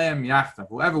Hashem aleim yachtav.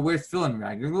 Whoever wears tefillin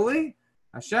regularly,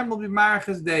 Hashem will be marach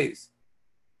his days.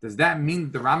 Does that mean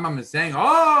that the Rambam is saying,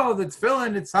 oh, the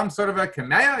tefillin, it's some sort of a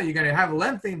kameya? You're going to have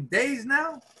lengthy days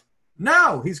now?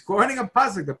 No, he's quoting a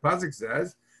pasuk. The pasuk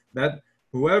says that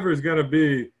whoever is going to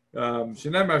be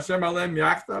Shenem Hashem Alem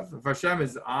Yachtav, if Hashem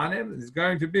is on him, he's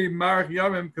going to be Marach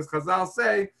Yomim, because Chazal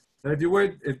say that if you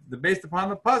wear, based upon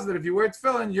the pasuk, that if you wear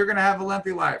tefillin, you're going to have a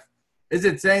lengthy life. Is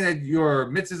it saying that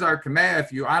your mitzvahs are kameya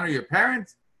if you honor your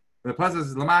parents? The pasuk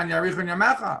says Laman Yarichon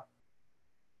Yamecha,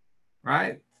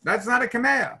 right? That's not a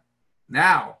kameya.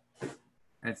 Now,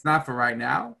 and it's not for right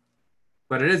now,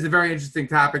 but it is a very interesting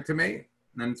topic to me,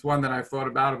 and it's one that I've thought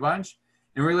about a bunch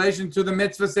in relation to the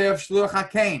mitzvah say of Shluach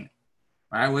HaKain,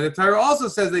 right? Where the Torah also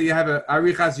says that you have a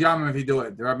arichas yamim if you do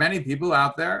it. There are many people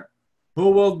out there who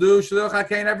will do Shluach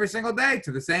HaKain every single day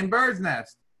to the same bird's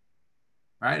nest,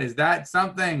 right? Is that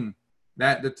something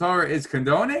that the Torah is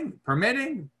condoning,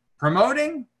 permitting,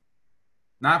 promoting?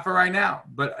 Not for right now,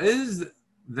 but is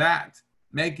that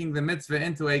making the mitzvah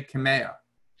into a kameya?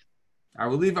 I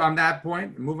will leave it on that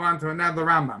point and move on to another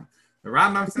Rambam. The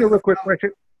Rambam says... A quick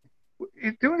question.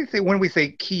 Don't we say, when we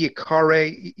say ki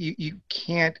yakare, you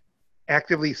can't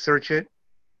actively search it?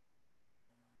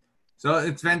 So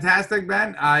it's fantastic,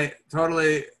 Ben. I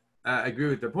totally agree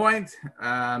with the point.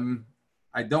 I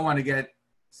don't want to get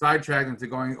sidetracked into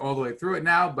going all the way through it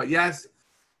now, but yes,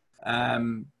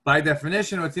 by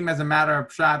definition, it would seem as a matter of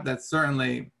pshat that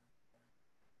certainly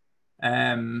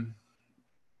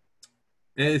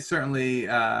it is certainly, you're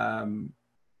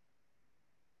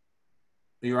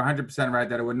 100% right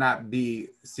that it would not be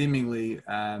seemingly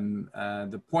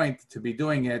the point to be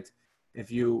doing it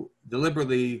if you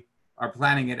deliberately are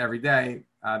planning it every day.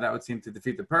 That would seem to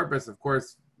defeat the purpose. Of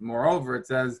course, moreover, it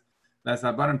says, the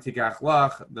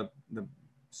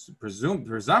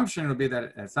presumption would be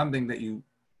that it's something that you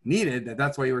needed,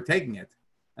 that's why you were taking it.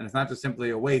 And it's not just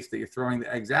simply a waste that you're throwing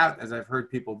the eggs out, as I've heard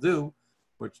people do,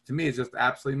 which to me is just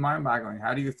absolutely mind-boggling.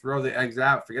 How do you throw the eggs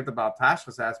out? Forget the Baal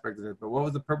Tashchis aspect of it, but what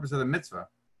was the purpose of the mitzvah?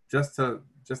 Just to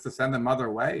send the mother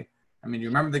away? I mean, you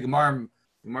remember the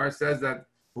Gemara says that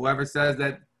whoever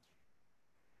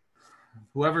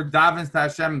davens to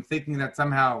Hashem thinking that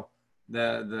somehow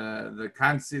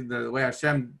the way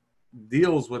Hashem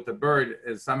deals with the bird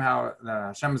is somehow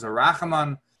Hashem is a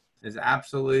Rachaman is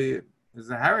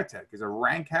a heretic, is a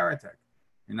rank heretic.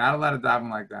 You're not allowed to daven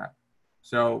like that.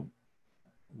 So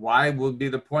why would be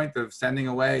the point of sending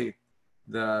away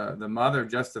the mother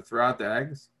just to throw out the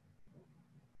eggs?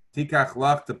 Tikach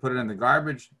lach, to put it in the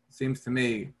garbage, seems to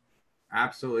me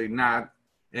absolutely not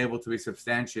able to be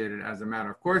substantiated as a matter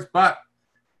of course. But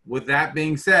with that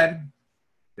being said,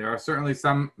 there are certainly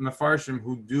some Mefarshim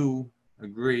who do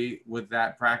agree with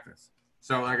that practice.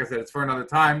 So like I said, it's for another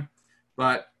time,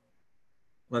 but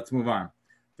let's move on.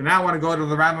 So now I want to go to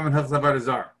the Rambam in Hilchos Avodah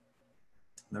Zarah.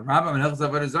 The Rambam in Hilchos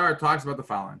Avodah Zarah talks about the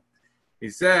following. He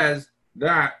says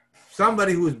that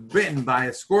somebody who is bitten by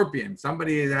a scorpion,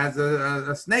 somebody has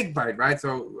a snake bite, right?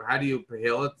 So how do you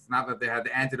heal it? It's not that they had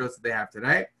the antidotes that they have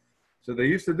today. So they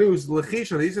used to do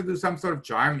lechisha. They used to do some sort of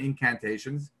charm,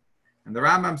 incantations. And the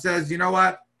Rambam says, you know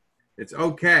what? It's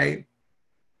okay.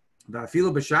 The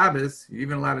afilu b'Shabbos, you're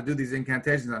even allowed to do these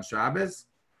incantations on Shabbos.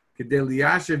 Because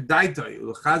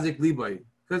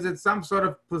it's some sort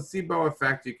of placebo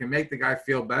effect. You can make the guy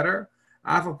feel better.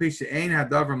 Even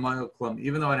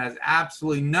though it has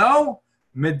absolutely no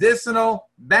medicinal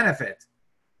benefit.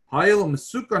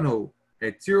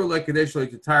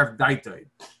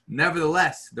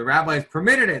 Nevertheless, the rabbis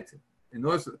permitted it. In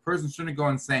order the person shouldn't go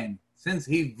insane. Since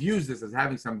he views this as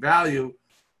having some value,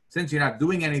 since you're not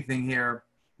doing anything here,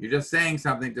 you're just saying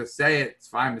something, just say it. It's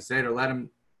fine to say it or let him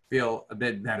feel a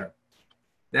bit better.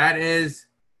 That is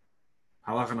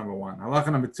halacha number one.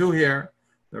 Halacha number two here,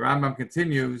 the Rambam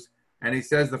continues, and he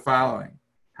says the following.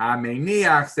 What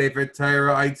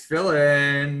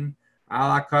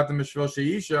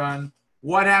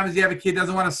happens if you have a kid who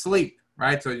doesn't want to sleep,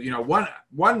 right? So,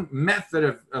 one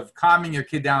method of calming your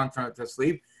kid down to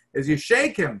sleep is you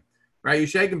shake him, right? You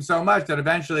shake him so much that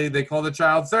eventually they call the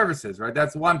child services, right?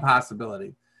 That's one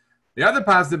possibility. The other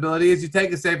possibility is you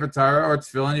take a Sefer Torah or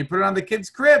tefillin and you put it on the kid's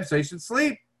crib so he should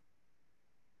sleep.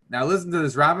 Now listen to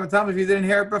this, Rambam. Tell me if you didn't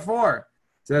hear it before.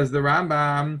 It says the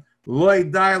Rambam,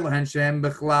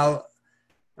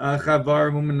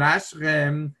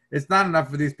 it's not enough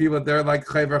for these people. They're like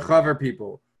chaver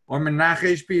people or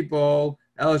menachesh people.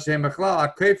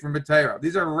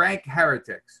 These are rank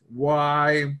heretics.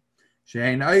 Why?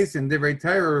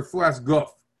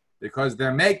 Because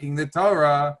they're making the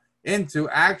Torah into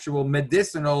actual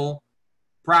medicinal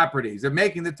properties. They're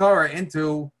making the Torah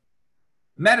into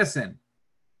medicine.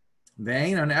 And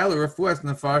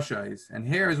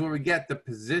here is where we get the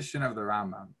position of the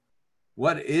Rambam.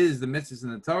 What is the mitzvahs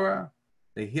in the Torah?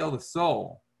 They heal the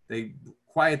soul. They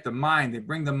quiet the mind. They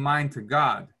bring the mind to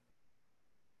God.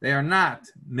 They are not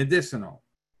medicinal.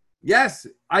 Yes,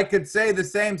 I could say the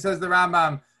same, says the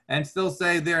Rambam, and still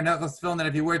say they're nechlas tefillin, that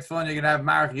if you wear tefillin, you're going to have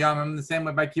marach yamim. The same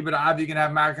way by kibbutz av, you're going to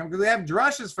have marach yamim, because they have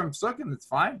drushes from psukim, it's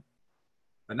fine.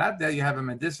 But not that you have a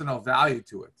medicinal value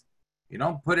to it. You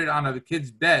don't put it on a kid's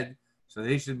bed so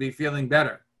they should be feeling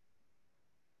better.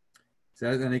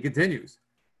 Says, and he continues.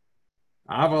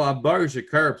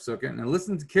 And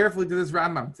listen carefully to this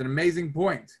Rambam. It's an amazing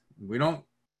point. We don't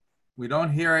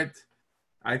hear it,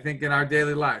 I think, in our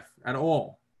daily life at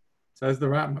all. Says the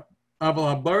Rambam. If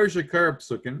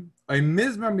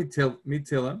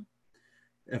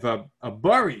a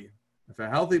bari, if a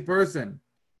healthy person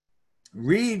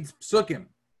reads psukim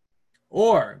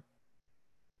or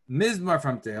mizmar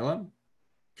from Tehillim,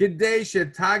 kidei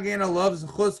shetagin alav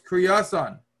zchus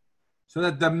kriyasan, so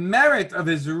that the merit of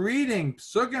his reading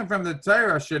psukim from the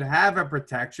Torah should have a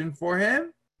protection for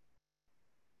him.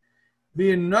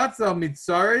 Be natzal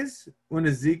mitzaris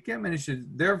unezikim, and he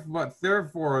should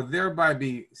therefore thereby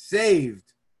be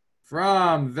saved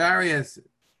from various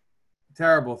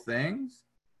terrible things.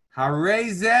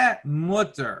 Hareze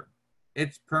mutter,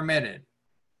 it's permitted.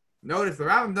 Notice the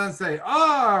Rambam doesn't say,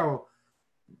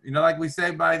 like we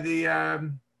say by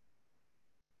the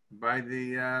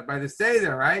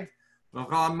Seder, right?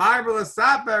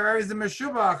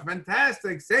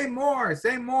 Fantastic. Say more.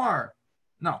 Say more.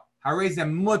 No.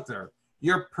 Mutter.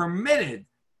 You're permitted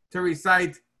to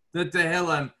recite the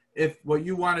Tehillim if what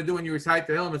you want to do when you recite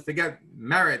Tehillim is to get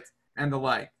merit and the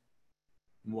like.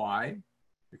 Why?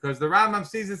 Because the Rambam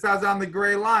sees this as on the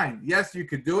gray line. Yes, you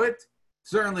could do it.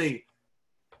 Certainly,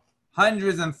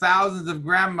 hundreds and thousands of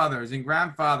grandmothers and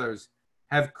grandfathers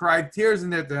have cried tears in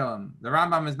their Tehillim. The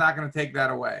Rambam is not going to take that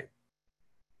away.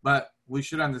 But we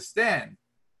should understand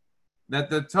that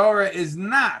the Torah is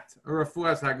not a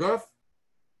refuas haguf.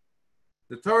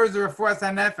 The Torah is a refuas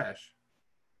hanefesh.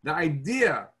 The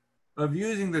idea of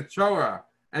using the Torah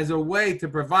as a way to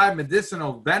provide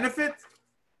medicinal benefit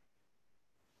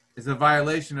is a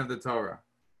violation of the Torah.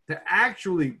 To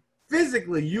actually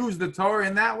physically use the Torah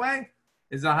in that way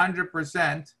is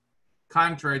 100%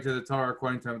 contrary to the Torah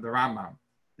according to the Rambam.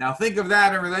 Now think of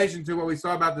that in relation to what we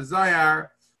saw about the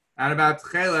Zohar and about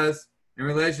Tcheles in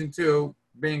relation to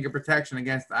being a protection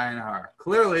against Ayin Hara.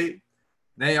 Clearly,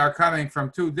 they are coming from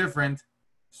two different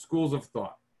schools of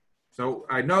thought. So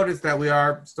I noticed that we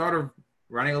are sort of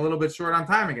running a little bit short on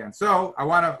time again. So I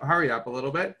want to hurry up a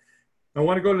little bit. I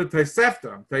want to go to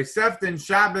Tosefta. Tosefta in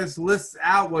Shabbos lists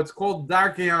out what's called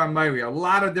Darkei Amri, a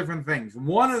lot of different things.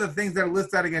 One of the things that are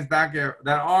listed out against Darkei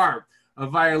that are a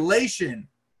violation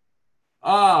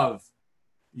of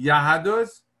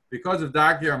Yahadus because of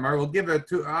Darkei Amri. We'll give it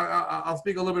to. I'll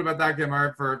speak a little bit about Darkei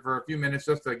Amri for a few minutes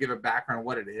just to give a background on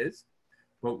what it is.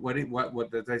 But what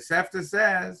the Tosefta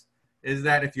says is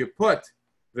that if you put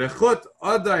v'chut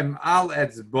adam al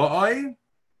etzba'oi,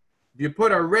 if you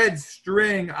put a red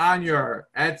string on your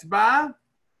etzba,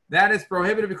 that is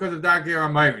prohibited because of Darkei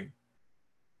Amri.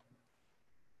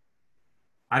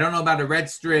 I don't know about a red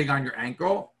string on your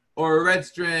ankle or a red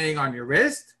string on your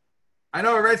wrist. I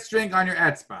know a red string on your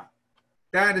etzba.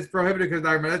 That is prohibited because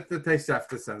that's the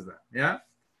Tosefta says that. Yeah?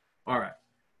 All right.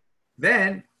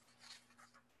 Then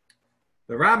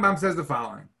the Rambam says the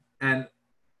following, and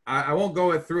I won't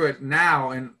go through it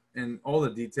now in all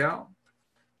the detail,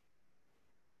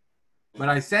 but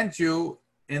I sent you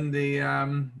in the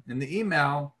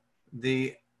email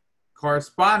the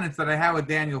correspondence that I had with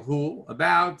Daniel Hull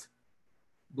about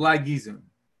Bleigissen.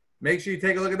 Make sure you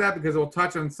take a look at that because it will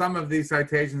touch on some of these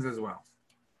citations as well.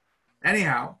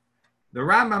 Anyhow, the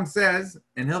Rambam says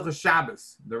in Hilchos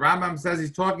Shabbos, the Rambam says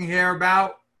he's talking here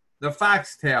about the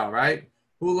foxtail, right?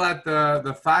 Who let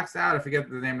the fox out? I forget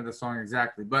the name of the song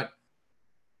exactly. But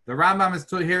the Rambam is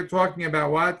here talking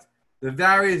about what? The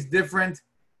various different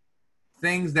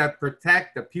things that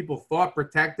protect, that people thought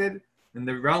protected in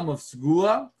the realm of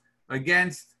Segula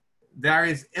against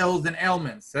various ills and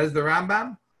ailments. Says the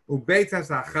Rambam,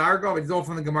 Ubeitas HaChargo, it's all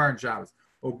from the Gemara in Shabbos.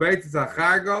 Ubeitas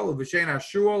HaChargo, Ubeshen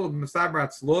HaShuol,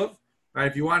 Ubesabrat Sluv. Right,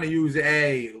 if you want to use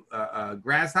a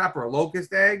grasshopper, a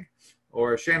locust egg,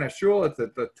 or a Shena Shul, it's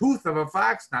the tooth of a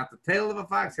fox, not the tail of a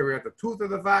fox. Here we have the tooth of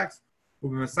the fox.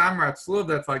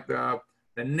 That's like the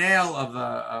nail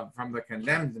of from the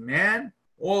condemned man.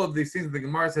 All of these things that the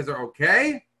Gemara says are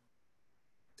okay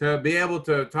to be able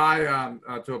to tie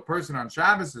to a person on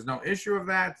Shabbos. There's no issue of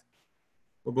that.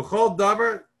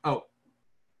 Oh,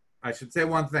 I should say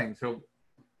one thing. So,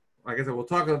 like I said, we'll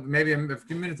talk maybe in a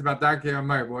few minutes about Darkei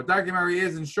Amri. But what Darkei Amri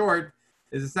is, in short,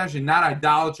 is essentially not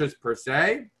idolatrous per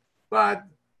se, but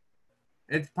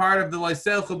it's part of the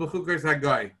Leiselchu B'chukos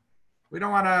HaGoy. We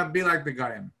don't want to be like the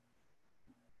Goyim.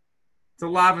 It's a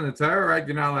law in the Torah, right?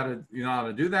 You're not allowed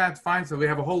to do that. It's fine. So we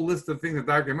have a whole list of things that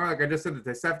Darkei Amri, like I just said, the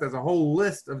Tosefta has a whole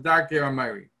list of Darkei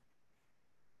Amri.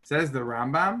 Says the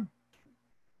Rambam,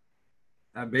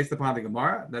 based upon the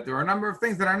Gemara, that there are a number of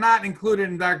things that are not included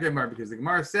in Darkei Amri, because the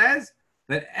Gemara says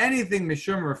that anything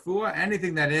Mishum Refuah,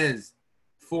 anything that is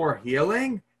for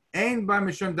healing, ain't by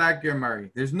Mishum Darkei Amri.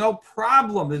 There's no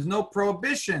problem, there's no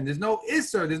prohibition, there's no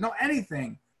Isser, there's no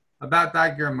anything about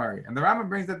Darkei Amri. And the Rambam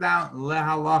brings it down,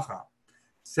 lehalacha.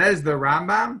 Says the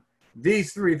Rambam,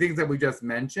 these three things that we just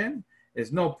mentioned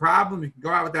is no problem. You can go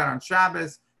out with that on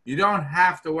Shabbos. You don't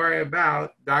have to worry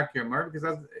about Darkei Amri,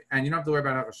 and you don't have to worry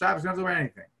about Hilchos Shabbos. You don't have to worry about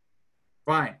anything.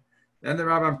 Fine. Then the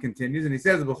Rambam continues, and he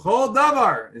says, "B'chol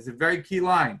davar" is a very key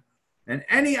line. And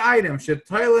any item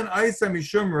shetoilin isa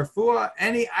mishum refuah,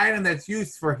 any item that's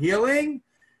used for healing,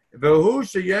 v'hu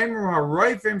sheyemru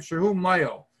haroifim shehu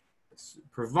mayo,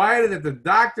 provided that the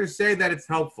doctors say that it's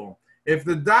helpful. If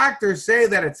the doctors say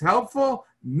that it's helpful,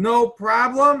 no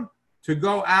problem to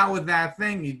go out with that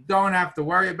thing. You don't have to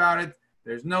worry about it.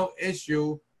 There's no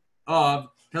issue of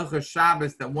Hilchos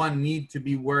Shabbos that one need to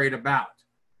be worried about.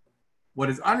 What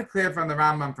is unclear from the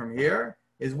Rambam from here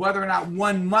is whether or not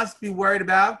one must be worried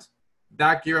about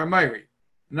Darkei Amri.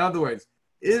 In other words,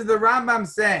 is the Rambam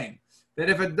saying that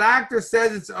if a doctor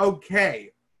says it's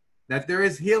okay, that there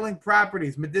is healing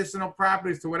properties, medicinal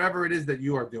properties to whatever it is that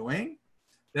you are doing,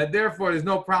 that therefore there's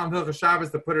no problem Hilchos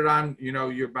Shabbos to put it on,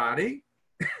 your body.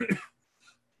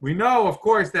 We know, of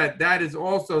course, that is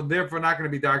also therefore not going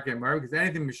to be Darkei Amari, because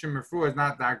anything Mishum Refuah is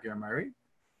not Darkei Amari.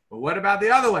 But what about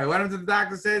the other way? What if the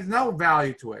doctor says no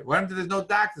value to it? What if there's no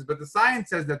doctors, but the science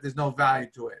says that there's no value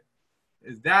to it?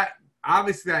 Is that,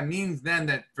 obviously that means then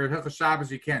that for Hilchos Shabbos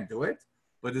you can't do it,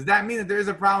 but does that mean that there is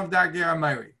a problem with Darkei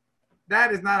Amari?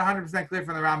 That is not 100% clear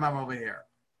from the Rambam over here.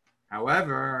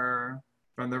 However,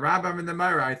 from the Rambam and the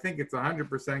Mara, I think it's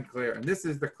 100% clear. And this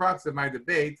is the crux of my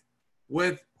debate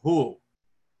with Hul.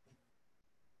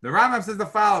 The Rambam says the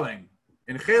following.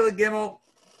 In Chelik Gimel,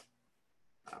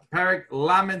 Parak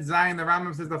Lamed Zayin, the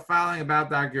Rambam says the following about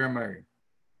Darkei Amari.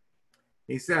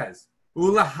 He says,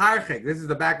 Ula Harchek. This is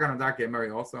the background of Darkei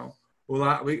Amari also. We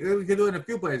can do it in a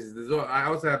few places. I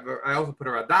also put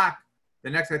a Radak. The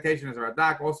next citation is a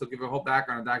Radak. Also give a whole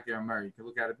background of Darkei Amari. You can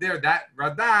look at it there. That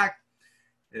Radak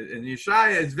in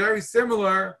Yeshaya is very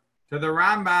similar to the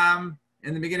Rambam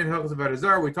in the beginning of Hilchos Avodah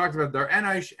Zarah. We talked about Dar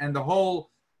Enosh and the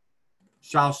whole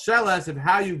Shalsheles of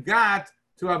how you got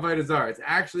to Avodah Zarah. It's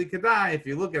actually Kedai if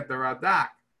you look at the Radak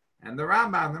and the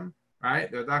Rambam, right?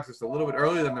 The Radak's just a little bit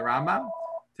earlier than the Rambam.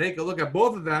 Take a look at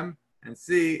both of them and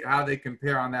see how they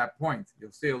compare on that point.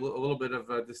 You'll see a little bit of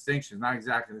a distinction, not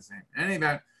exactly the same. In any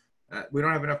event, we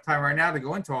don't have enough time right now to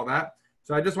go into all that.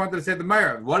 So I just wanted to say the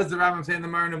Meir. What does the Rambam say in the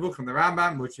Meir Nevuchim? The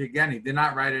Rambam, which again, he did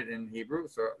not write it in Hebrew,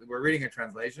 so we're reading a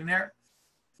translation here.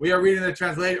 We are reading the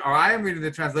translation, or I am reading the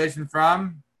translation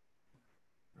from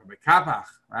Rabbi Kapach,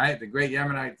 right? The great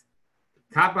Yemenite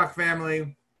Kapach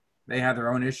family. They had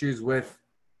their own issues with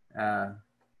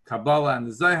Kabbalah and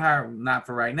the Zohar, not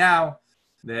for right now.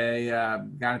 They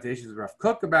got into issues with Rav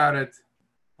Kook about it.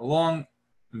 A long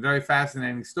and very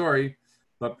fascinating story,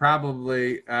 but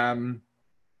probably a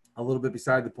little bit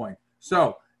beside the point.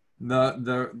 So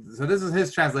so this is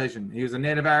his translation. He was a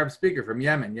native Arab speaker from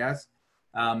Yemen, yes?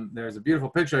 There's a beautiful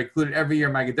picture. I included every year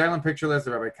my Gedolim picture list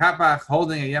of Rabbi Kapach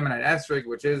holding a Yemenite esrog,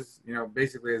 which is,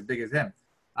 basically as big as him.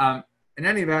 In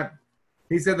any event,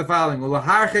 he said the following.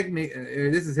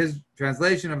 This is his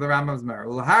translation of the Rambam's Meir.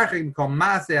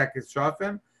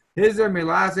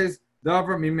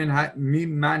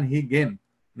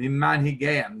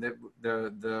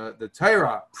 The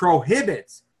Torah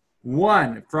prohibits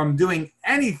one from doing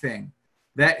anything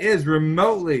that is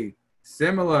remotely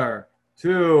similar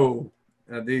to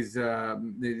these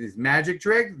magic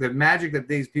tricks, the magic that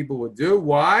these people would do.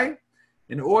 Why?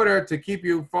 In order to keep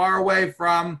you far away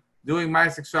from doing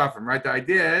Ma'aseh Shafim, right? The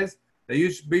idea is that you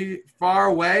should be far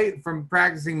away from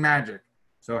practicing magic.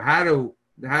 So how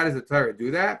does the Torah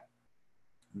do that?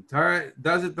 The Torah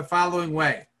does it the following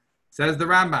way. Says the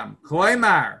Rambam,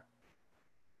 Kloimar.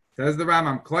 Says the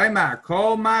Rambam, Kloimar,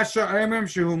 Kol Masha Emrim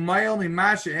Shehu Mayil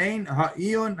Mimasha Ein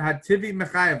Ha'iyun Hativi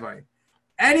Mechayavai.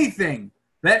 Anything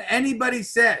that anybody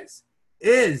says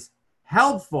is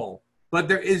helpful, but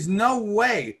there is no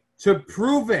way to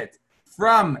prove it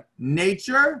from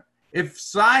nature. If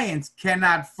science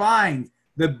cannot find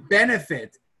the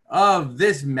benefit of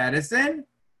this medicine,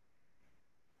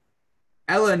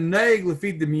 the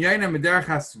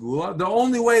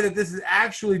only way that this is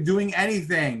actually doing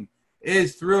anything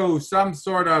is through some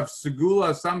sort of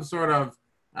segula, some sort of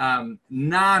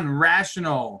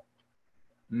non-rational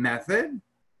method.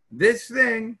 This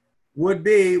thing would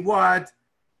be what?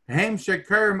 It's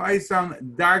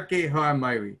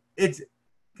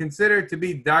considered to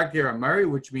be Darkei Amari,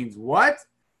 which means what?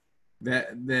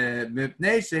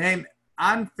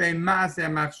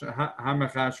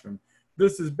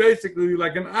 This is basically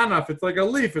like an anaf. It's like a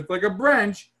leaf. It's like a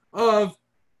branch of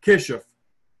kishuf.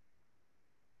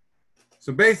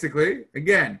 So basically,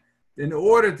 again, in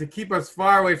order to keep us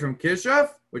far away from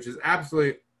kishuf, which is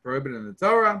absolutely prohibited in the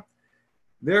Torah,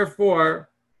 therefore,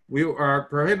 we are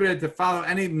prohibited to follow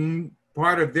any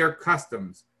part of their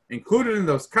customs. Included in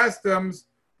those customs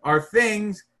are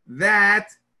things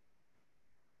that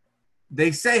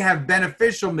they say have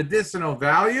beneficial medicinal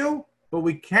value, but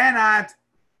we cannot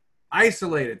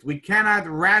isolate it. We cannot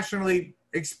rationally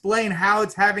explain how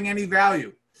it's having any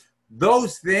value.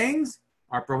 Those things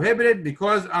are prohibited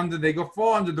because they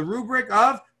fall under the rubric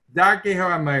of Darkei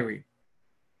Amari.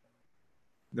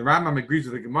 The Rambam agrees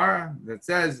with the Gemara that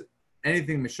says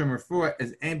anything Mishum Refuah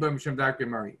is Ein Bo Mishum Darkei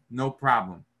Amari. No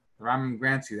problem. The Rambam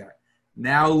grants you that.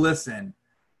 Now listen,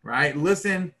 right?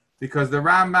 Listen, because the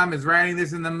Rambam is writing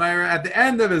this in the Meir at the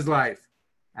end of his life.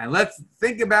 And let's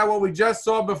think about what we just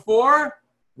saw before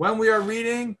when we are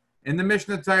reading in the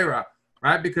Mishnah Torah,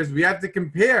 right? Because we have to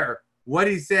compare what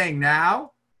he's saying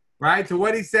now, right, to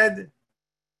what he said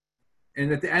and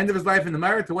at the end of his life in the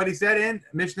Merit to what he said in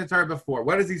Mishnah Torah before.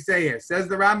 What does he say here? Says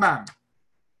the Rambam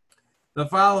the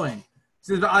following.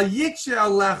 He says, he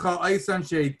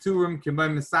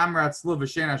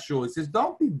says,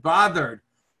 don't be bothered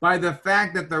by the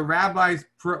fact that the rabbis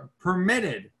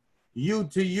permitted you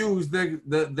to use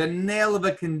the nail of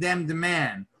a condemned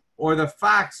man or the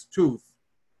fox tooth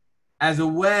as a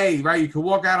way, right? You can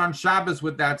walk out on Shabbos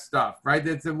with that stuff, right?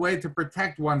 It's a way to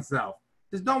protect oneself.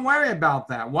 Just don't worry about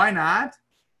that. Why not?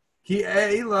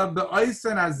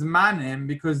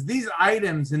 Because these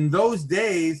items in those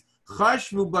days, they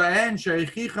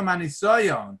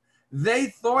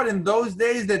thought in those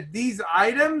days that these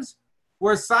items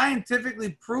were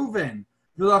scientifically proven.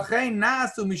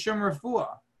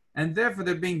 And therefore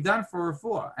they're being done for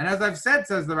refuah. And as I've said,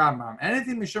 says the Rambam,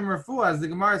 anything mishum refuah, as the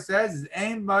Gemara says, is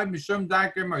ain by mishum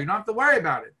dakir. You don't have to worry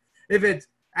about it. If it's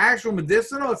actual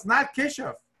medicinal, it's not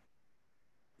kishuf.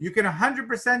 You can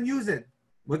 100% use it.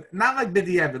 With not like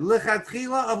b'diavad.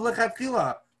 Lichatchila of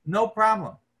lichatchila. No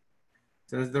problem.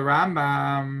 Says the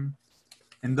Rambam,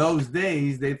 in those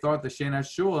days, they thought the Shein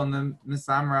HaShul and the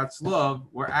Misamrat Slov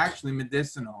were actually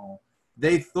medicinal.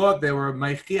 They thought they were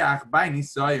Meichiach by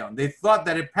Nisayon. They thought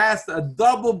that it passed a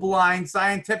double-blind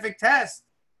scientific test.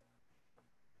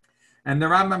 And the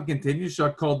Rambam continues,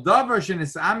 Shakol davar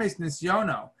shenis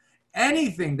nisyono.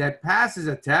 Anything that passes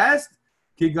a test,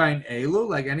 kigain elu,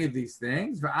 like any of these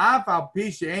things, v'af al pi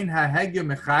she'ein ha'hegyo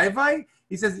mechayvai.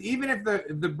 He says, even if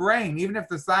the brain, even if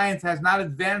the science has not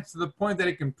advanced to the point that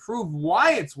it can prove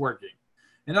why it's working.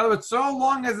 In other words, so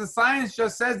long as the science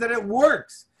just says that it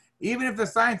works, even if the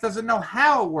science doesn't know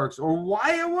how it works or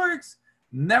why it works,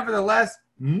 nevertheless,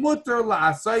 mutter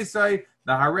la'asaisai,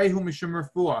 the harehu mishum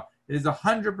refuah. It is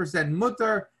 100%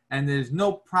 mutter, and there's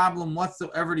no problem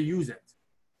whatsoever to use it.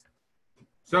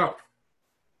 So,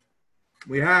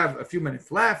 we have a few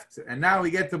minutes left, and now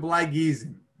we get to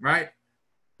Bleigissen, right?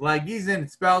 Bleigissen,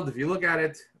 it's spelled, if you look at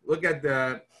it, look at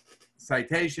the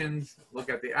citations, look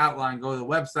at the outline, go to the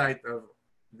website of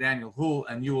Daniel Hull,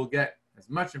 and you will get as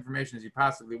much information as you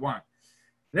possibly want.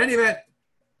 In any event,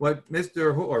 what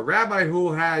Mr. Hull, or Rabbi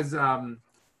Hull has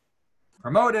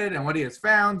promoted and what he has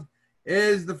found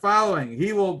is the following.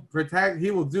 He will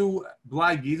do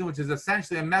Bleigissen, which is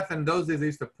essentially a method. In those days, they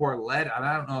used to pour lead.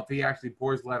 I don't know if he actually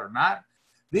pours lead or not.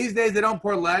 These days, they don't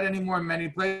pour lead anymore in many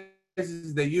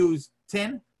places. They use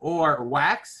tin or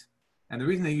wax. And the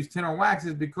reason they use tin or wax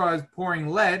is because pouring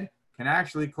lead can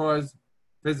actually cause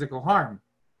physical harm.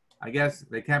 I guess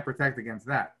they can't protect against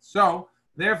that. So,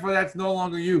 therefore, that's no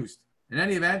longer used. In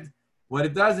any event, what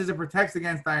it does is it protects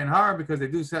against Ayin Hara because they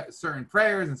do certain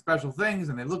prayers and special things,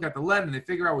 and they look at the lead and they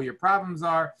figure out what your problems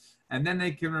are, and then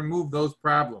they can remove those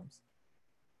problems.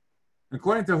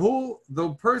 According to Hull,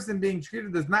 the person being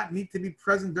treated does not need to be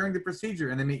present during the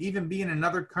procedure, and they may even be in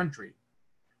another country.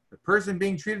 The person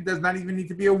being treated does not even need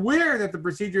to be aware that the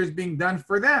procedure is being done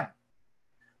for them.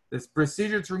 This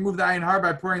procedure to remove the Ayin Hara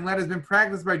by pouring lead has been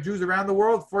practiced by Jews around the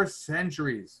world for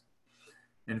centuries.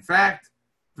 In fact,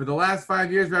 for the last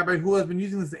 5 years, Rabbi Hull has been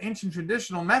using this ancient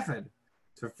traditional method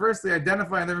to firstly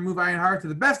identify and then remove Ayin Hara to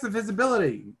the best of his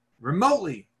ability,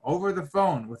 remotely, over the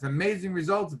phone, with amazing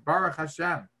results, Baruch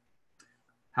Hashem.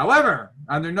 However,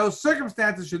 under no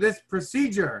circumstances should this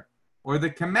procedure, or the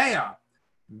kameya,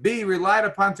 be relied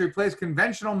upon to replace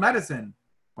conventional medicine,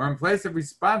 or in place of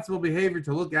responsible behavior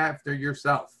to look after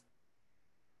yourself.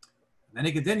 Then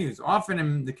he continues, often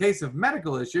in the case of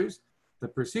medical issues, the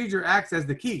procedure acts as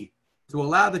the key to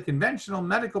allow the conventional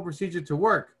medical procedure to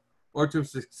work or to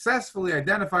successfully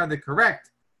identify the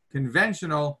correct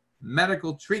conventional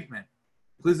medical treatment.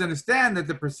 Please understand that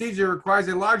the procedure requires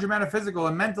a large amount of physical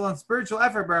and mental and spiritual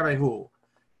effort by Rabbi Hull.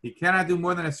 He cannot do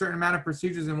more than a certain amount of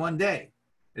procedures in one day.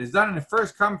 It is done on a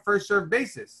first-come, first-served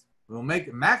basis. We will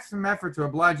make maximum effort to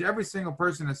oblige every single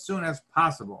person as soon as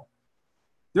possible.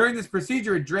 During this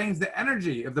procedure, it drains the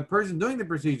energy of the person doing the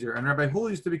procedure, and Rabbi Hull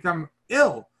used to become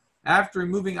ill after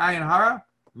removing Ayin Hara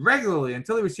regularly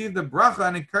until he received the bracha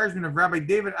and encouragement of Rabbi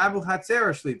David Abu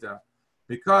Hatzera Shlita,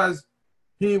 because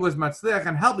he was matzliach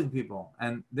and helping people,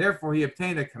 and therefore he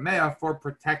obtained a kameya for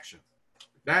protection.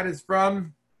 That is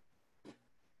from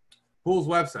Hull's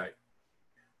website.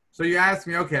 So you ask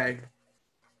me, okay,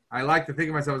 I like to think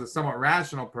of myself as a somewhat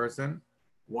rational person.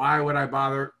 Why would I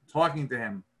bother talking to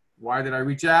him? Why did I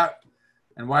reach out?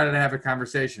 And why did I have a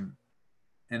conversation?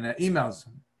 And emails.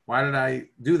 Why did I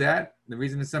do that? The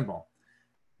reason is simple.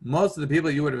 Most of the people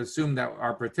you would have assumed that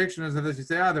are practitioners of this, you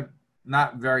say, oh, they're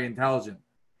not very intelligent.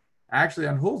 Actually,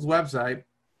 on Hull's website,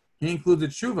 he includes a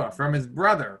tshuva from his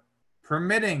brother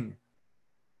permitting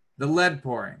the lead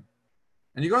pouring.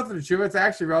 And you go through the tshuva, it's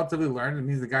actually relatively learned. It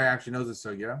means the guy actually knows the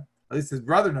sugya. At least his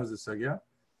brother knows the sugya.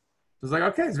 So it's like,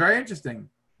 okay, it's very interesting.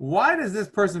 Why does this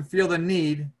person feel the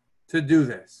need to do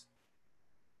this?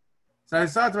 So I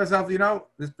thought to myself,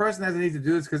 this person has a need to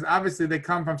do this because obviously they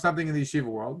come from something in the yeshiva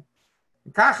world.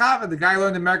 The guy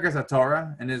learned in Merkaz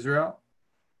HaTorah in Israel.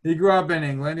 He grew up in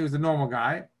England. He was a normal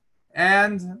guy.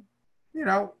 And,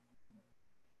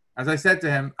 as I said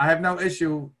to him, I have no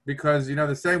issue because,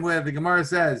 the same way that the Gemara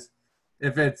says,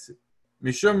 if it's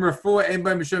Mishum Refuah,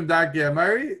 Einbay Mishum Darki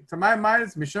Amari, to my mind,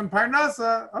 it's Mishum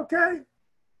Parnasa. Okay.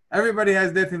 Everybody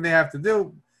has their thing they have to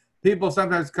do. People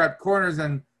sometimes cut corners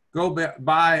and go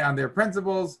by on their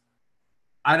principles.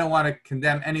 I don't want to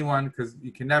condemn anyone because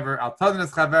you can never,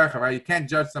 right? You can't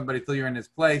judge somebody till you're in his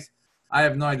place. I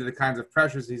have no idea the kinds of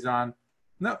pressures he's on.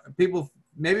 No,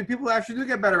 maybe people actually do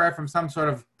get better, right, from some sort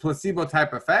of placebo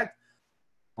type effect.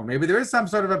 Or maybe there is some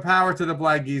sort of a power to the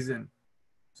Bleigissen.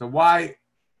 So why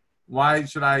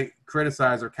should I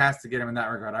criticize or castigate him in that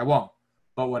regard? I won't.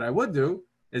 But what I would do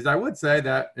is I would say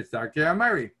that it's Darkei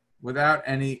Amari without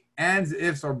any ands,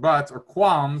 ifs, or buts, or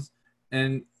qualms,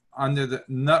 and under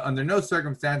no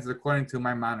circumstances according to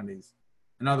Maimonides.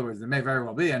 In other words, there may very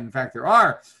well be, and in fact there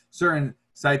are certain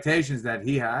citations that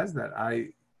he has that I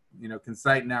can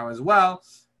cite now as well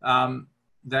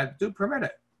that do permit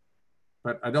it.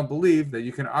 But I don't believe that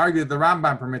you can argue that the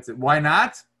Rambam permits it. Why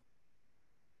not?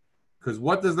 Because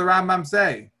what does the Rambam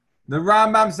say? The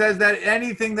Rambam says that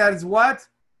anything that is what?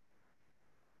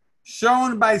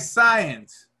 Shown by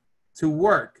science to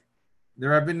work.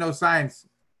 There have been no science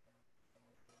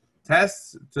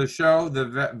tests to show the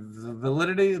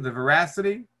validity, the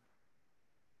veracity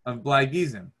of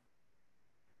Bleigissen.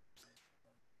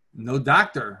 No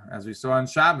doctor, as we saw on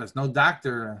Shabbos, no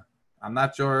doctor, I'm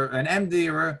not sure, an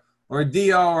MD or a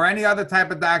DO or any other type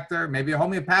of doctor, maybe a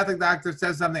homeopathic doctor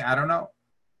says something, I don't know.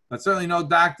 But certainly no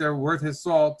doctor worth his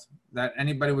salt that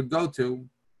anybody would go to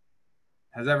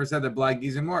has ever said that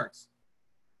Bleigissen works.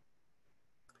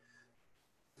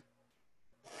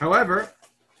 However,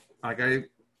 like I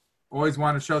always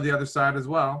want to show the other side as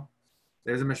well,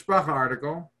 there's a Mishpacha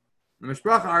article. The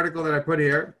Mishpacha article that I put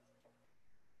here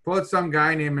quotes some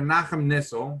guy named Menachem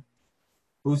Nissel,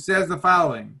 who says the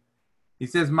following. He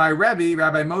says, my Rebbe,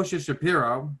 Rabbi Moshe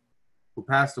Shapiro, who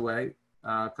passed away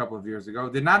a couple of years ago,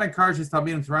 did not encourage his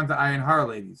Talmidim to run to Ayin Hara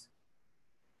ladies.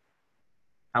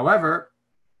 However,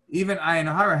 even Ayin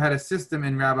Hara had a system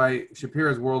in Rabbi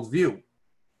Shapiro's worldview.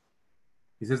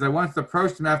 He says, I once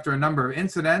approached him after a number of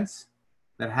incidents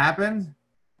that happened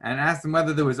and asked him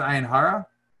whether there was Ayin Hara,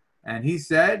 and he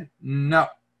said, no,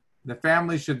 the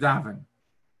family should daven.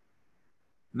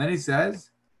 And then he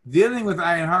says, dealing with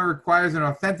Ayin Hara requires an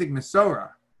authentic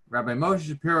Mesorah. Rabbi Moshe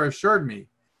Shapiro assured me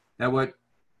that what,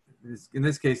 in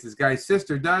this case, this guy's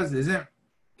sister does isn't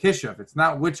kishuf. It's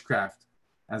not witchcraft.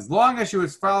 As long as she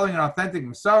was following an authentic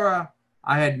Mesorah,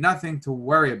 I had nothing to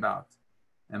worry about.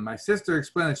 And my sister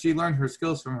explained that she learned her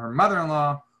skills from her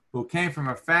mother-in-law, who came from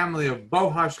a family of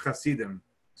Bohash Hasidim.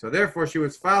 So therefore, she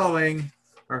was following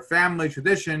her family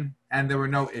tradition, and there were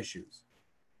no issues.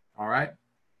 All right?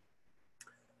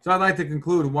 So I'd like to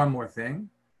conclude one more thing,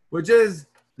 which is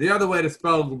the other way to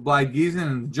spell Bleigissen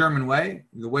in the German way,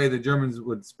 the way the Germans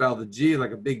would spell the G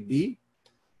like a big B.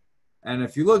 And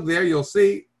if you look there, you'll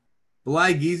see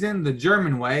Bleigissen, the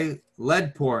German way,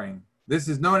 lead pouring. This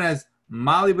is known as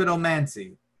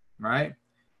malibidomancy, right?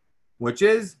 Which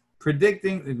is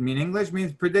predicting, in English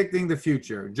means predicting the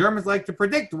future. Germans like to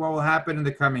predict what will happen in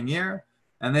the coming year,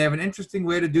 and they have an interesting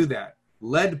way to do that.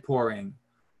 Lead pouring.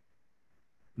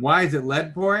 Why is it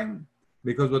lead pouring?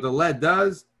 Because what the lead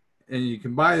does, and you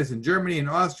can buy this in Germany, in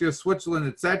Austria, Switzerland,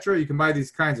 etc. You can buy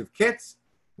these kinds of kits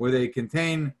where they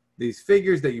contain these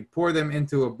figures that you pour them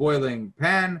into a boiling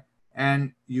pan,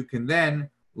 and you can then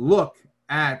look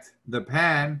at the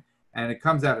pan, and it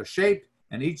comes out a shape,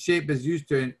 and each shape is used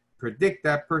to predict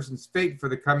that person's fate for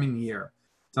the coming year.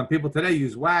 Some people today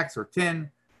use wax or tin,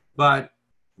 but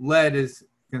lead is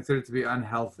considered to be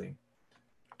unhealthy.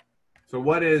 So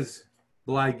what is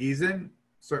Bleigissen?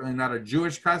 Certainly not a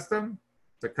Jewish custom.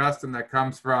 It's a custom that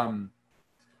comes from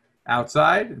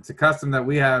outside. It's a custom that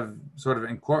we have sort of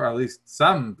or at least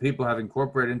some people have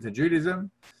incorporated into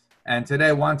Judaism. And today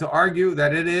I want to argue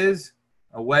that it is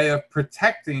a way of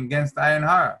protecting against Ayin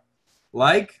Hara,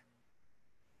 like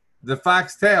the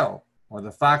fox tail or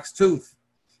the fox tooth,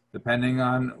 depending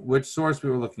on which source we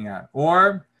were looking at.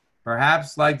 Or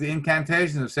perhaps like the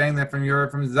incantations of saying that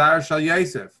from Zar Shal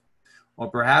Yosef. Or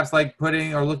perhaps like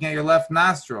putting or looking at your left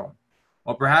nostril.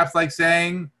 Or perhaps like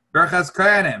saying Berchas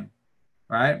Kohanim,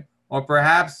 right? Or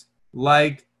perhaps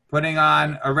like putting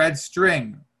on a red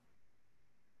string.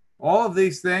 All of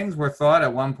these things were thought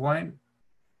at one point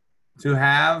to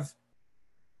have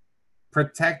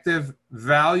protective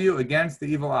value against the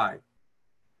evil eye.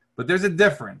 But there's a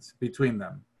difference between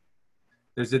them.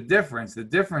 There's a difference. The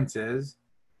difference is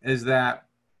that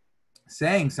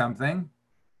saying something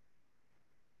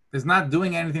is not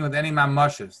doing anything with any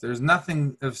mamushes. There's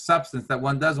nothing of substance that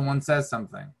one does when one says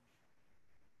something.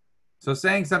 So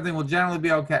saying something will generally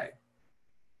be okay.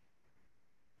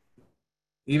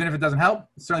 Even if it doesn't help,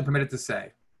 it's certainly permitted to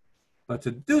say. But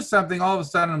to do something, all of a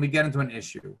sudden we get into an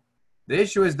issue. The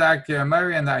issue is Dr.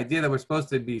 Amri and the idea that we're supposed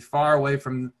to be far away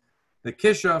from the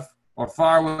kishuf or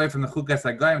far away from the chukas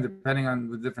hagoyim, depending on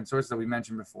the different sources that we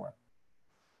mentioned before.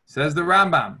 Says the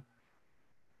Rambam,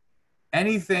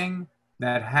 anything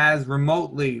that has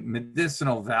remotely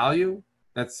medicinal value,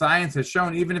 that science has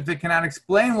shown, even if it cannot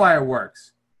explain why it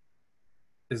works,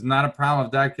 is not a problem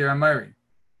of Dr. Amri.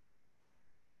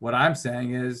 What I'm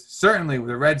saying is, certainly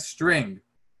the red string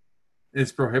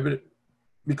is prohibited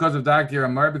because of Dr.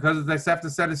 Amri, because they have to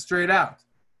set it straight out.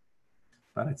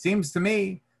 But it seems to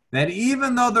me that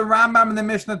even though the Rambam and the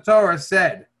Mishnah Torah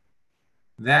said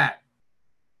that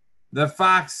the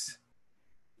fox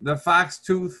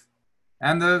tooth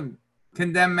and the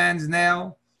condemned man's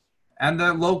nail and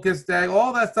the locust egg,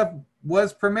 all that stuff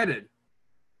was permitted.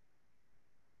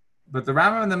 But the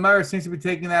Rambam and the Mara seems to be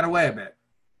taking that away a bit.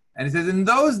 And he says, in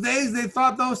those days, they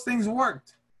thought those things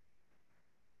worked.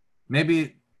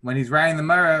 Maybe when he's writing the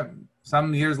Mara,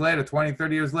 some years later, 20,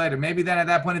 30 years later, maybe then at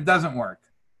that point it doesn't work.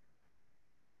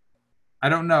 I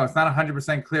don't know. It's not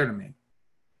 100% clear to me.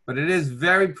 But it is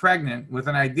very pregnant with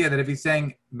an idea that if he's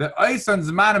saying, the Oysan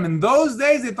Zmanim, in those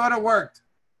days, they thought it worked.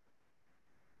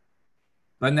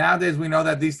 But nowadays, we know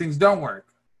that these things don't work.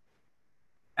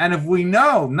 And if we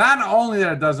know not only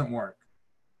that it doesn't work,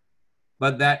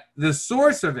 but that the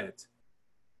source of it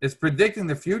is predicting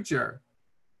the future,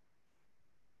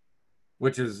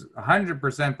 which is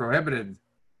 100% prohibited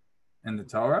in the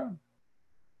Torah,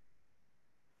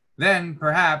 then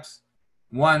perhaps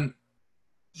one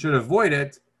should avoid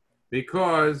it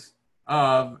because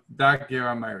of Dr.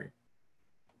 Amri.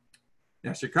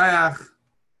 Yashikayach,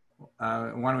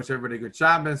 want to wish everybody good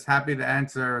Shabbos. Happy to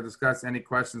answer or discuss any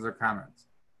questions or comments.